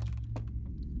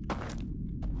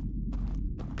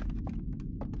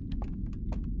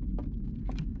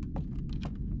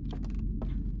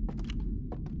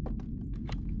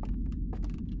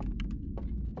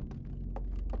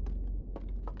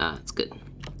 Ah, it's good.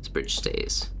 This bridge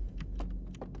stays.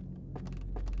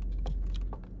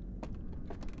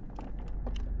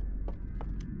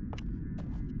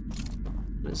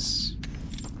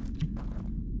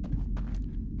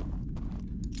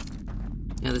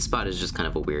 Yeah, this spot is just kind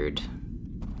of a weird,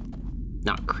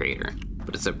 not crater,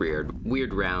 but it's a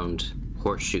weird round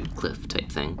horseshoe cliff type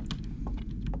thing.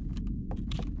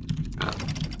 Oh.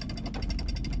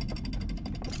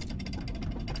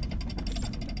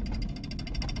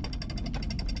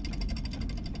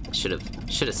 Should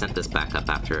have sent this back up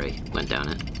after I went down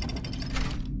it.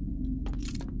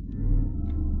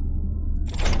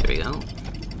 There we go.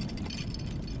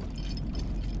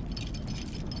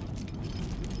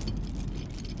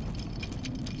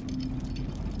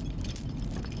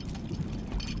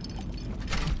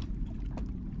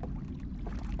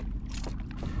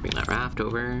 Bring that raft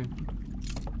over.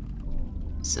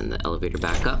 Send the elevator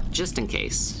back up, just in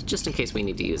case we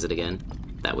need to use it again.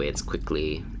 That way it's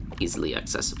easily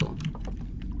accessible.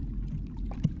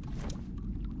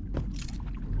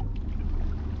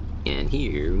 And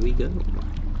here we go.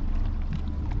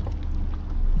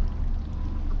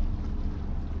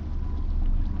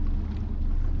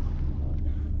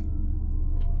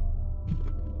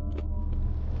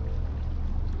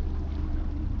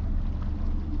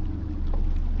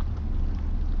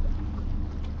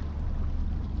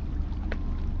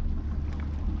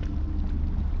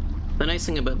 The nice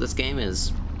thing about this game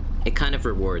is it kind of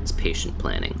rewards patient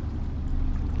planning.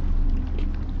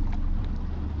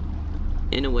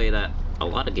 In a way that a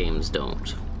lot of games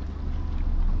don't.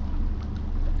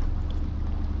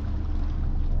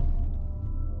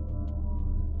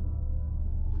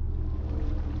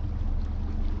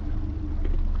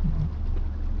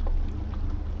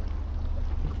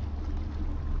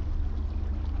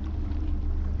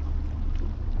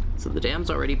 So the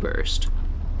dam's already burst.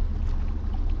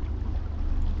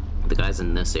 The guys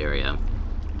in this area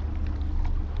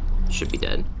should be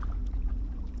dead.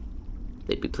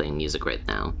 They'd be playing music right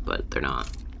now, but they're not.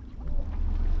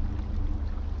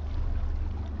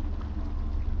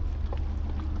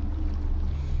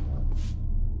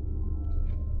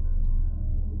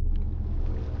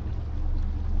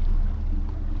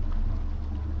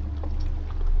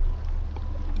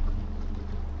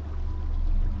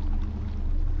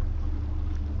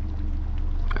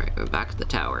 back at the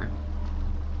tower.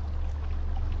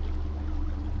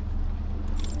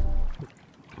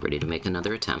 Ready to make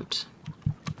another attempt.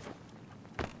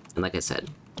 And like I said,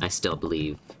 I still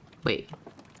believe... Wait.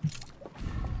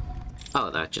 Oh,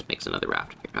 that just makes another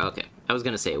raft here. Okay. I was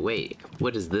gonna say, wait,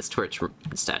 what does this torch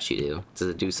statue do? Does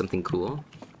it do something cool?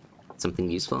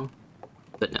 Something useful?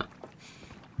 But no.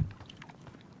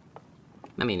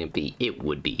 I mean, it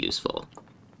would be useful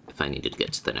if I needed to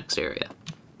get to the next area.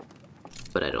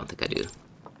 But I don't think I do.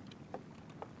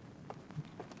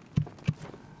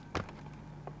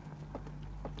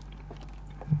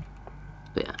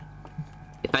 But yeah.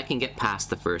 If I can get past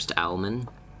the first Owlman,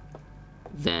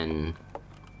 then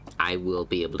I will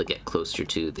be able to get closer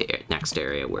to the next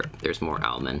area where there's more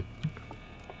Owlmen.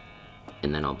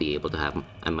 And then I'll be able to have...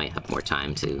 I might have more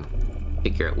time to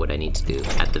figure out what I need to do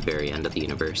at the very end of the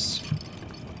universe.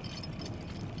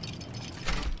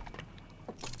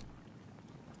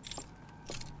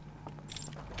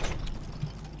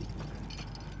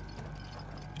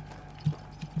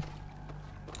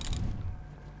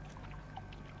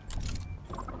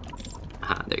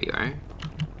 Ah, there you are.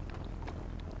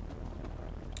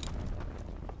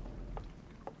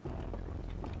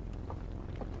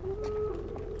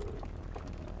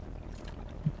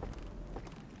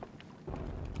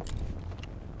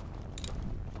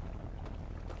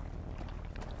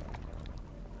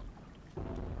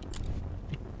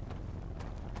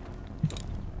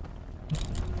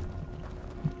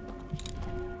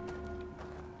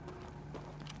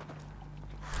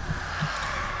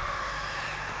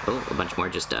 Oh, a bunch more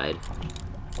just died.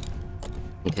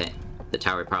 Okay, the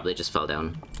tower probably just fell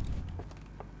down.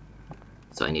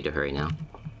 So I need to hurry now.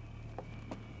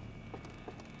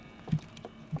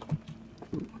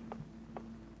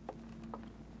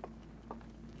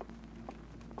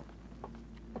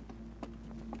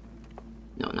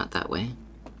 No, not that way.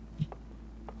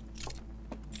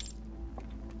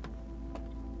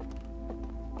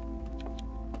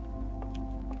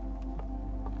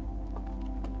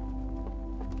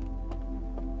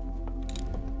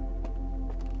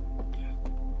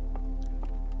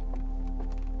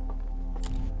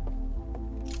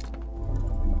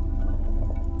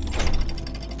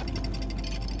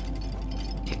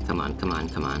 Come on, come on,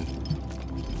 come on.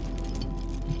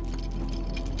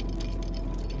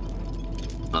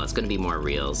 Oh, it's gonna be more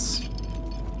reels.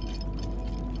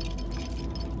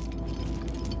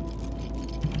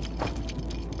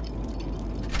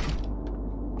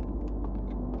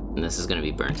 And this is gonna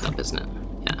be burnt up, isn't it?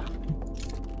 Yeah.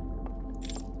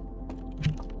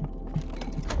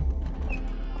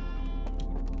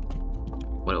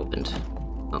 What opened?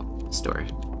 Oh, store.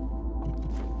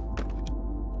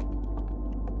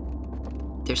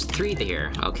 There's 3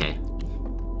 there. Okay.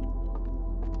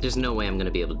 There's no way I'm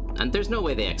gonna be able to... And there's no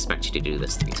way they expect you to do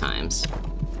this 3 times.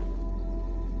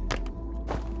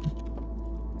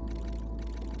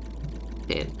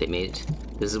 They made...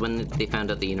 This is when they found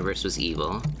out the universe was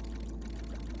evil.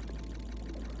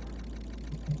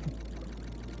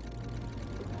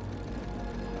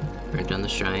 Burned down the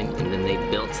shrine, and then they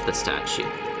built the statue.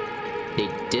 They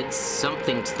did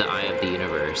something to the Eye of the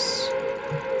Universe.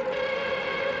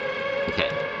 Okay.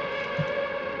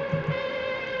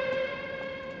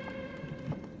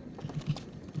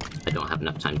 I don't have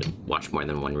enough time to watch more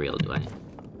than one reel, do I?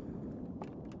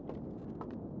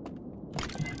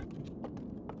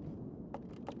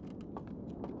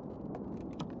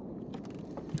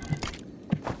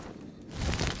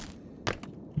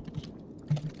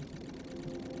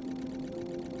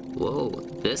 Whoa,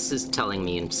 this is telling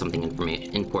me something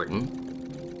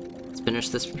important. Let's finish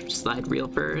this slide reel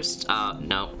first.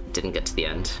 No, didn't get to the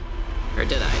end. Or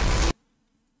did I?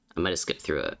 I might have skipped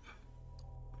through it.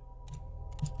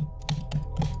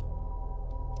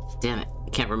 Damn it, I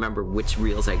can't remember which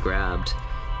reels I grabbed.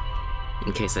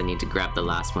 In case I need to grab the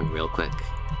last one real quick.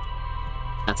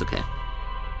 That's okay.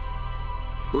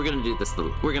 We're gonna do this,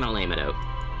 we're gonna lame it out.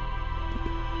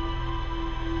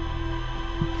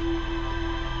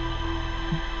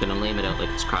 Gonna lame it out like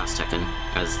it's cross-teching,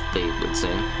 as they would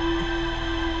say.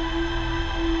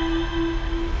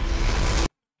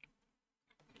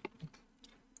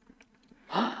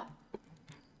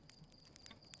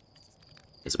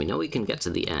 Because we know we can get to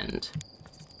the end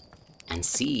and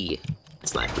see a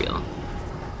slide reel.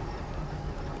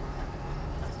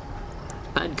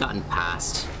 If I'd gotten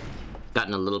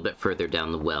a little bit further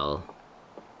down the well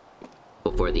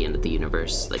before the end of the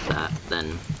universe like that,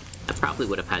 then I probably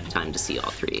would have had time to see all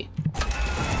 3.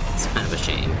 It's kind of a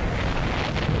shame.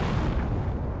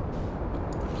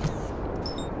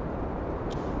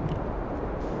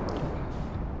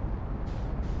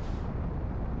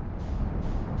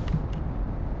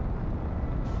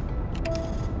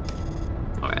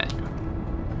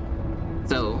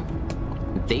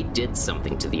 they did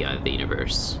something to the Eye of the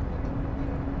Universe.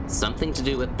 Something to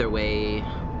do with the way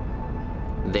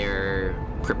their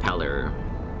propeller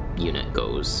unit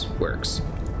works.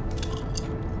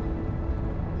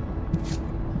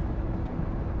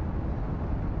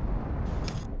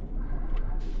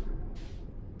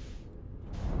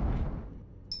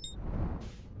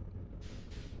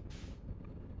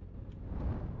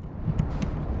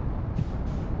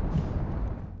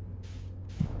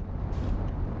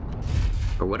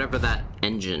 Or whatever that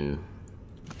engine...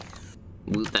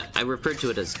 I referred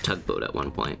to it as tugboat at one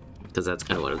point, because that's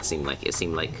kind of what it seemed like. It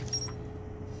seemed like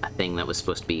a thing that was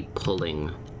supposed to be pulling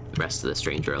the rest of the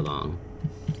stranger along.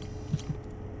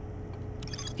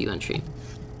 View entry.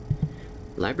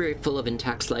 Library full of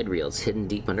intact slide reels hidden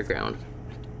deep underground.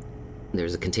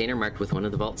 There's a container marked with one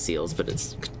of the vault seals, but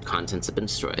its contents have been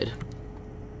destroyed.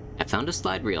 I found a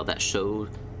slide reel that shows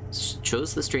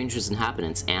the stranger's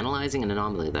inhabitants analyzing an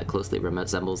anomaly that closely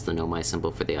resembles the Nomai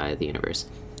symbol for the Eye of the Universe.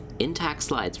 Intact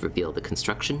slides reveal the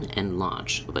construction and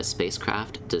launch of a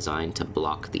spacecraft designed to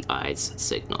block the Eye's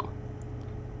signal.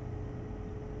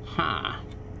 Huh.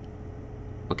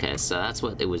 Okay, so that's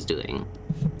what it was doing.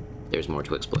 There's more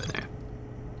to explore there.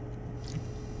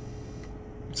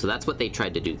 So that's what they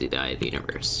tried to do to the Eye of the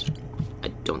Universe. I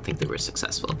don't think they were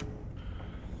successful.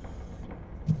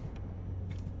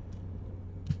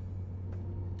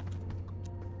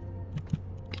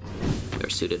 We're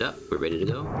suited up, we're ready to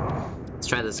go. Let's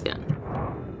try this again.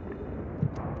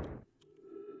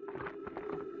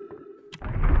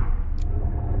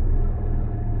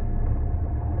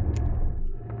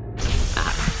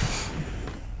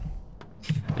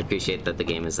 I appreciate that the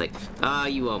game is like,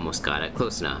 you almost got it,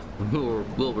 close enough.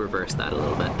 We'll reverse that a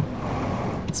little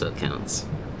bit, so it counts.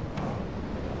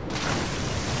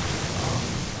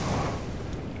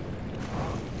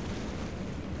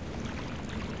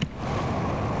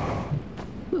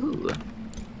 Woohoo!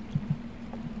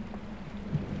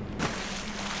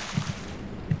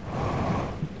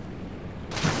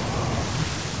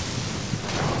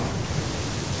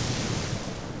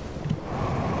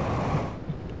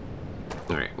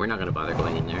 We're not going to bother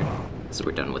going in there, so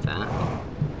we're done with that.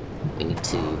 We need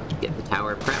to get the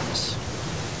tower prepped.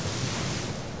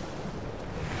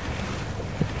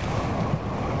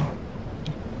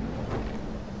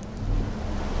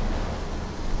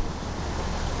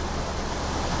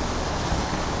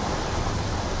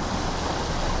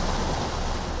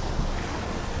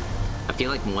 I feel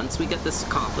like once we get this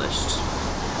accomplished,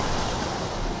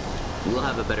 we'll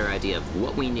have a better idea of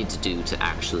what we need to do to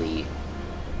actually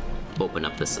open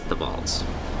up the vaults,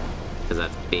 because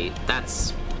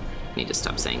that's I need to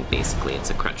stop saying basically. It's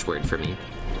a crutch word for me.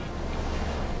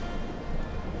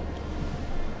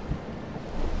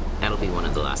 That'll be one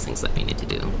of the last things that we need to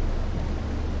do.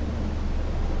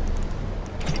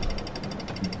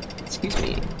 Excuse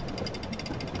me.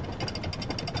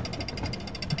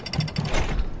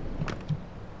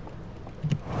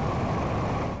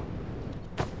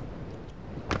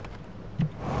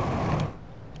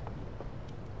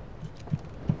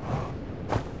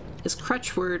 Is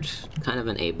crutch word kind of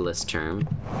an ableist term?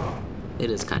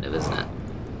 It is kind of, isn't it?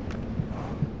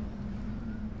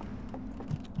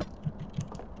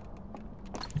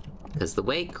 Because the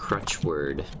way crutch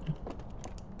word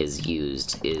is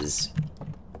used is...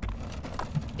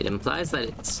 it implies that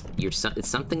it's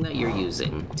something that you're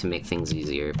using to make things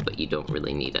easier, but you don't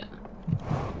really need it.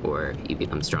 Or you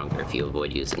become stronger if you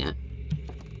avoid using it.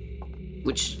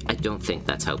 Which I don't think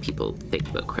that's how people think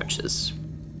about crutches.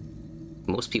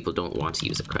 Most people don't want to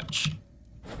use a crutch.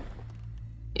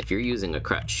 If you're using a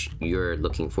crutch, you're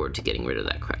looking forward to getting rid of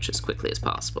that crutch as quickly as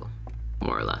possible,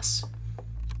 more or less.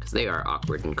 Because they are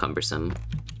awkward and cumbersome.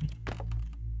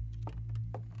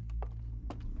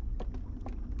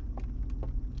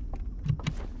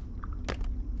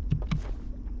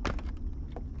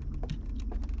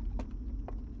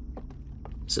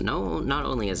 So no, not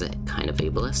only is it kind of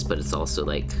ableist, but it's also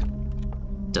like,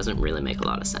 doesn't really make a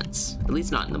lot of sense. At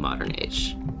least not in the modern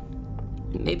age.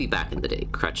 Maybe back in the day,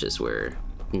 crutches were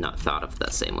not thought of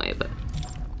that same way, but...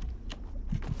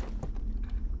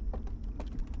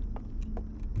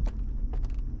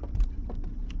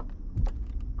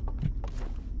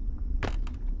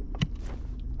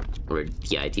 or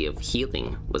the idea of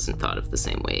healing wasn't thought of the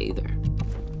same way either.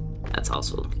 That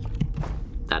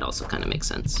also kind of makes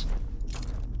sense.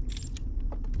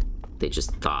 They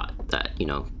just thought that, you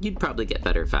know, you'd probably get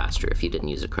better faster if you didn't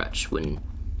use a crutch, when,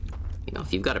 you know,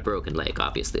 if you've got a broken leg,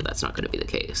 obviously that's not going to be the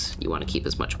case. You want to keep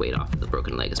as much weight off of the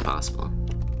broken leg as possible.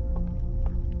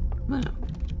 Well,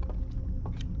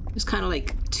 there's kind of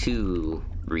like two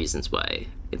reasons why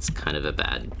it's kind of a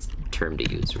bad term to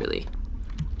use, really.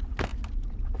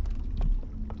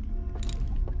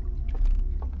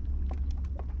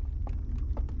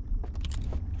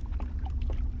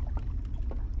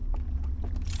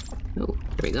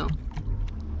 we go.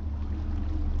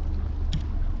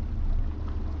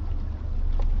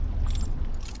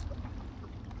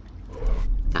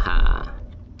 Haha.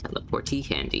 Teleporty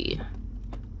handy.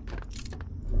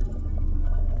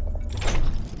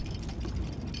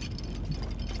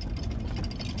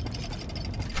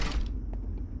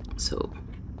 So...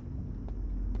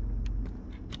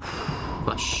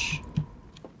 push.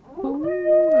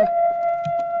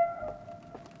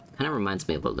 Kinda reminds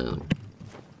me of Balloon.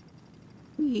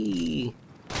 Whee!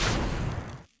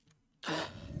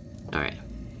 Alright.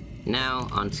 Now,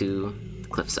 onto the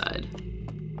cliffside.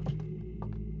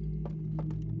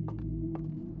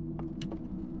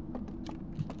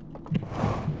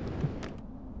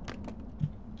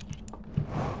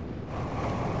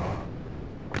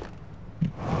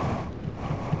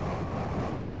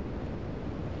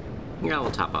 Yeah,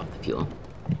 we'll top off the fuel.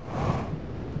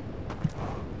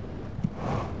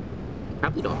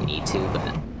 Probably don't need to,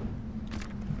 but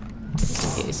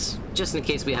just in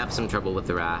case we have some trouble with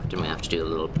the raft and we have to do a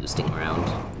little boosting around.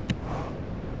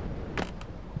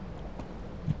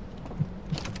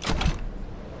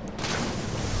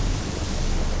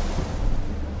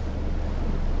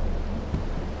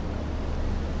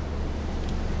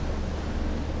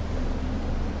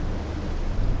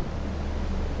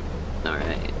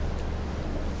 Alright.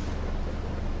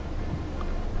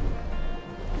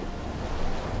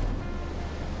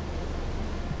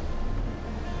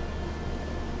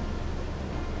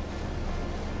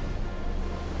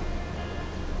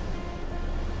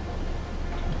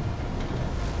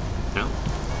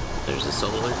 There's the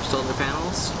solar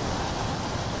panels.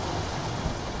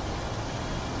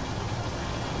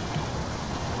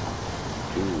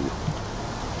 Ooh.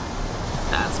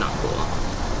 That's not cool.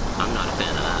 I'm not a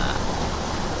fan of that.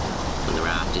 When the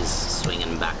raft is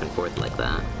swinging back and forth like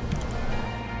that.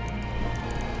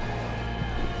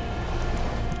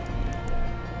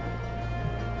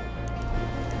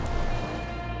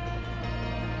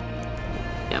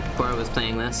 Yeah, before I was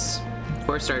playing this,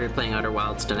 before I started playing Outer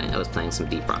Wilds tonight, I was playing some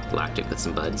Deep Rock Galactic with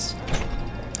some buds.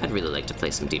 I'd really like to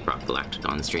play some Deep Rock Galactic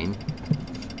on stream.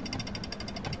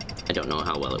 I don't know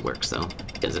how well it works though,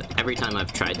 because every time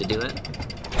I've tried to do it,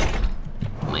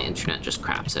 my internet just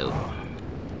craps out.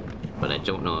 But I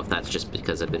don't know if that's just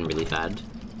because I've been really bad,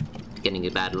 getting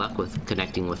bad luck with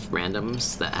connecting with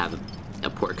randoms that have a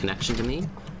poor connection to me,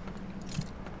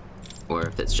 or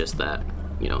if it's just that,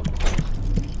 you know,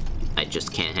 I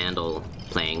just can't handle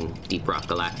playing Deep Rock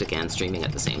Galactic and streaming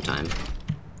at the same time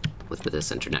with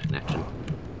this internet connection.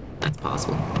 That's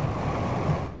possible.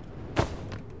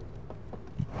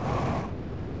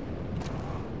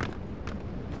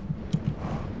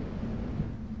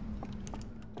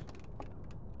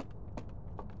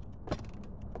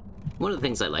 One of the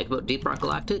things I like about Deep Rock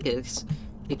Galactic is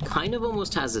it kind of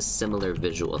almost has a similar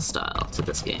visual style to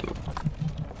this game.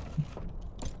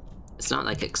 It's not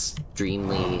like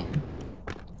extremely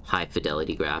high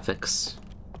fidelity graphics.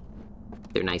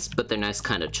 They're nice, but they're nice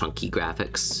kind of chunky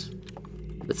graphics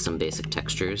with some basic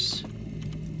textures.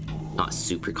 Not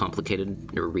super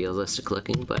complicated or realistic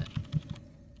looking, but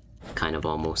kind of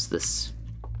almost this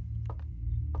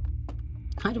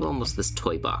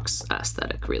toy box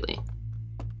aesthetic, really.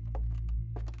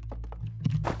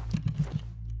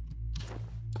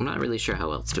 I'm not really sure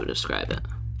how else to describe it.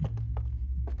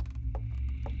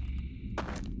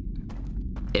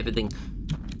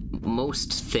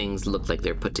 Most things look like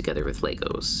they're put together with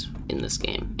Legos in this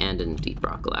game, and in Deep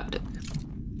Rock Galactic.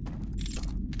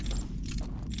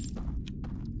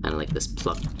 Kind of like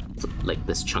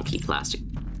this chunky plastic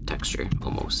texture,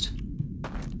 almost.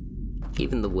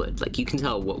 Even the wood, like you can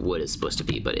tell what wood is supposed to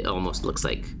be, but it almost looks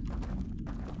like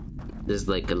there's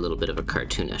like a little bit of a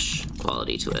cartoonish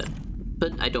quality to it.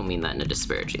 But I don't mean that in a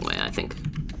disparaging way. I think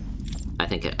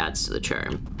it adds to the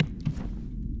charm.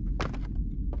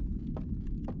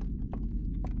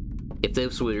 If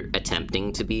this were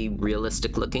attempting to be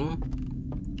realistic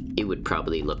looking, it would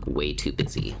probably look way too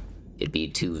busy. It'd be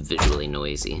too visually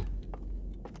noisy.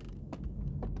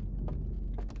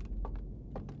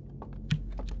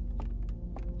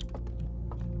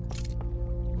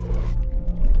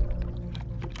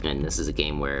 And this is a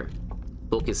game where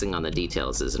focusing on the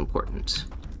details is important.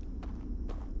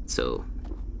 So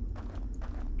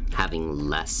having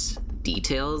less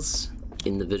details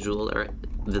in the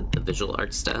visual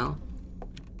art style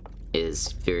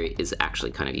is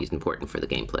actually kind of important for the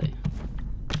gameplay.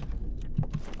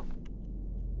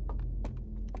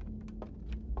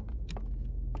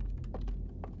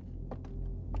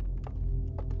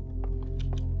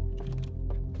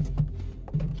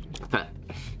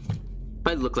 If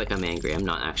I look like I'm angry, I'm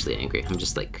not actually angry. I'm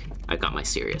just like, I got my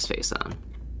serious face on.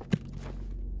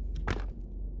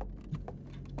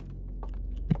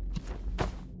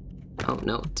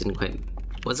 no, didn't quite...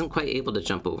 Wasn't quite able to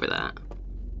jump over that.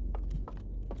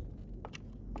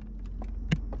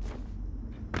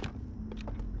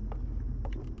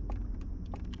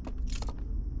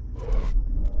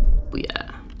 Yeah.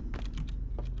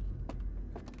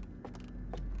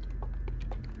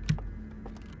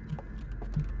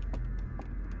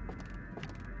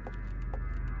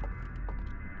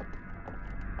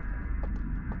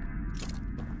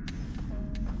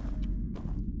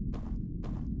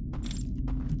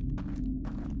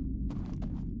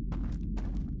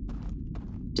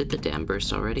 Did the dam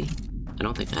burst already? I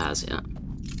don't think it has yet.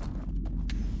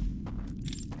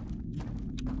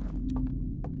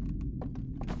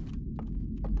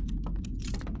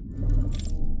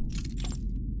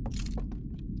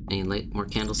 Any more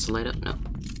candles to light up? No.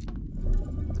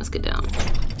 Let's get down.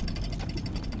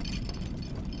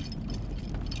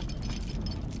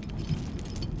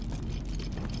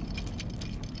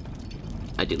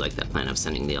 I do like that plan of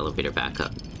sending the elevator back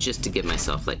up, just to give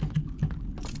myself, like,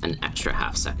 an extra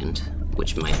half second,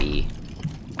 which might be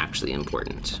actually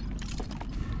important.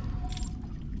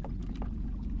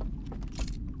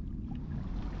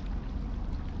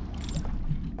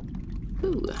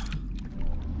 Ooh.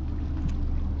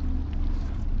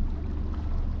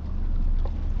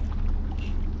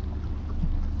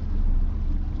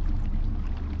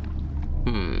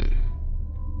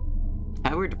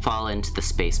 If I were to fall into the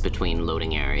space between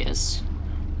loading areas,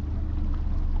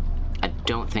 I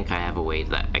don't think I have a way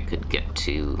that I could get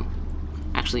to...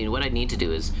 Actually, what I need to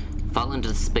do is fall into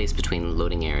the space between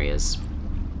loading areas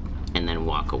and then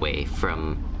walk away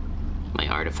from my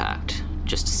artifact,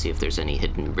 just to see if there's any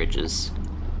hidden bridges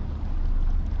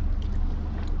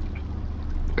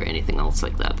or anything else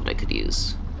like that that I could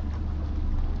use.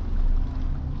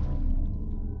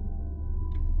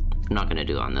 I'm not gonna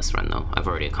do it on this run though. I've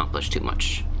already accomplished too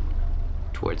much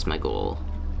towards my goal.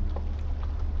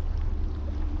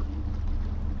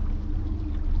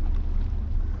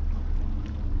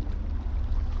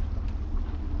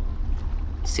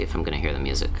 See if I'm gonna hear the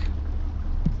music.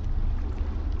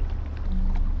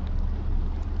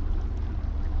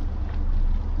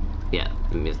 Yeah,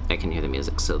 I can hear the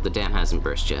music, so the dam hasn't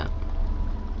burst yet.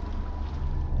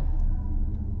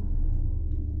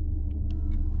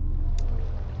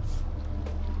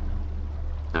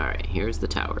 Alright, here's the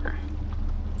tower.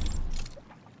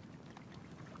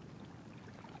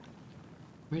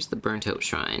 Where's the burnt out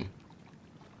shrine?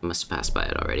 I must have passed by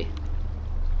it already.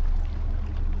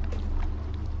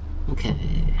 Okay.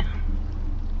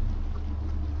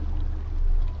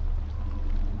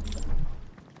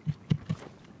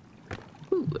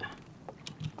 Ooh.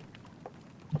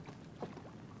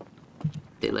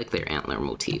 They like their antler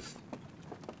motif.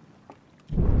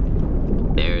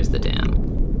 There's the dam.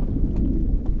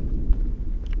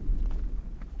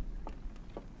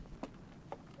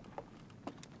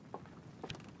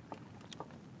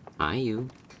 Hi, you.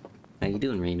 How you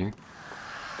doing, Rainer?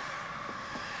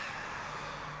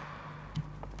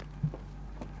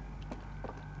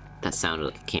 That sounded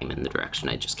like it came in the direction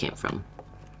I just came from,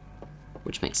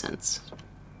 which makes sense.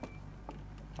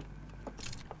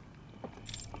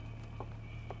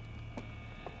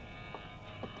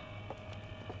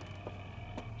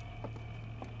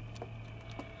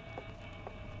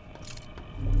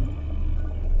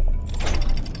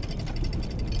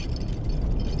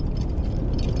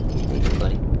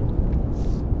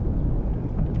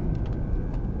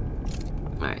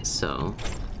 Alright, so...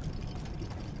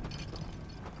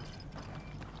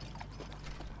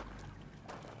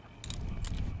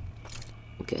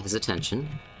 get his attention.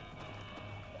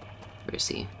 Where is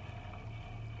he?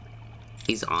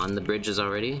 He's on the bridges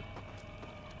already?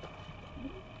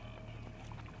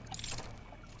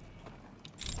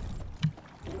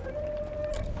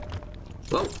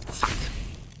 Whoa, fuck.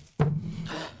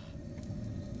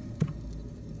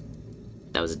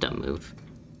 That was a dumb move.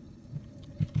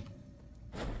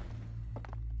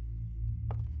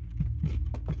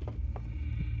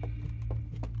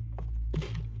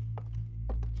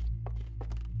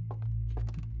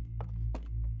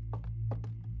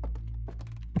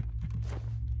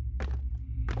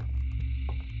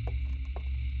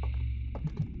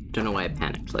 Don't know why I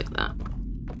panicked like that.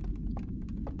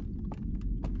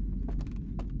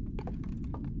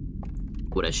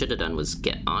 What I should have done was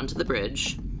get onto the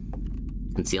bridge,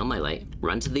 conceal my light,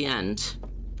 run to the end,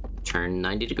 turn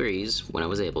 90 degrees when I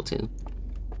was able to,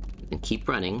 and keep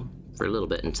running for a little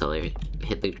bit until I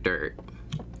hit the dirt.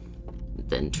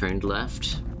 Then turned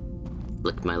left,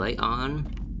 flicked my light on,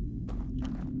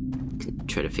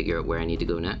 try to figure out where I need to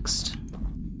go next,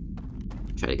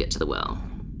 try to get to the well.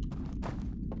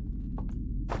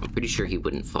 I'm pretty sure he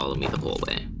wouldn't follow me the whole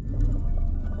way.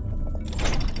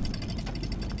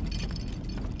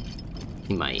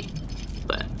 He might,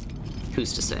 but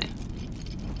who's to say?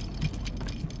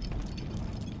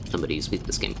 Somebody who's beat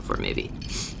this game before, maybe.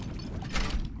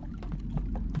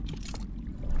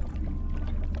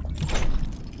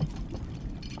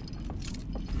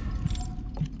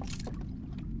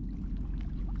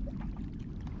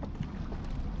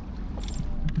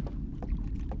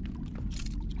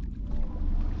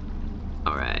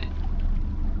 Alright.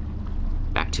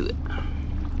 Back to it.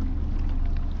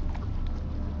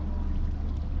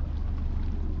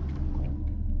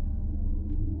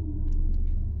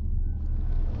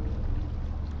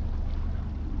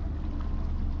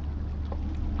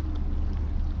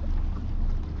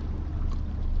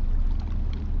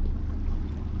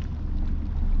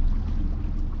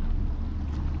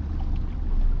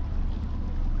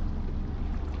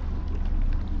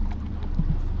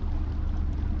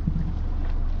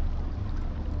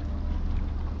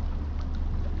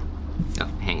 Oh,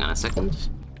 hang on a second.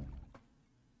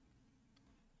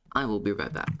 I will be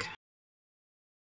right back.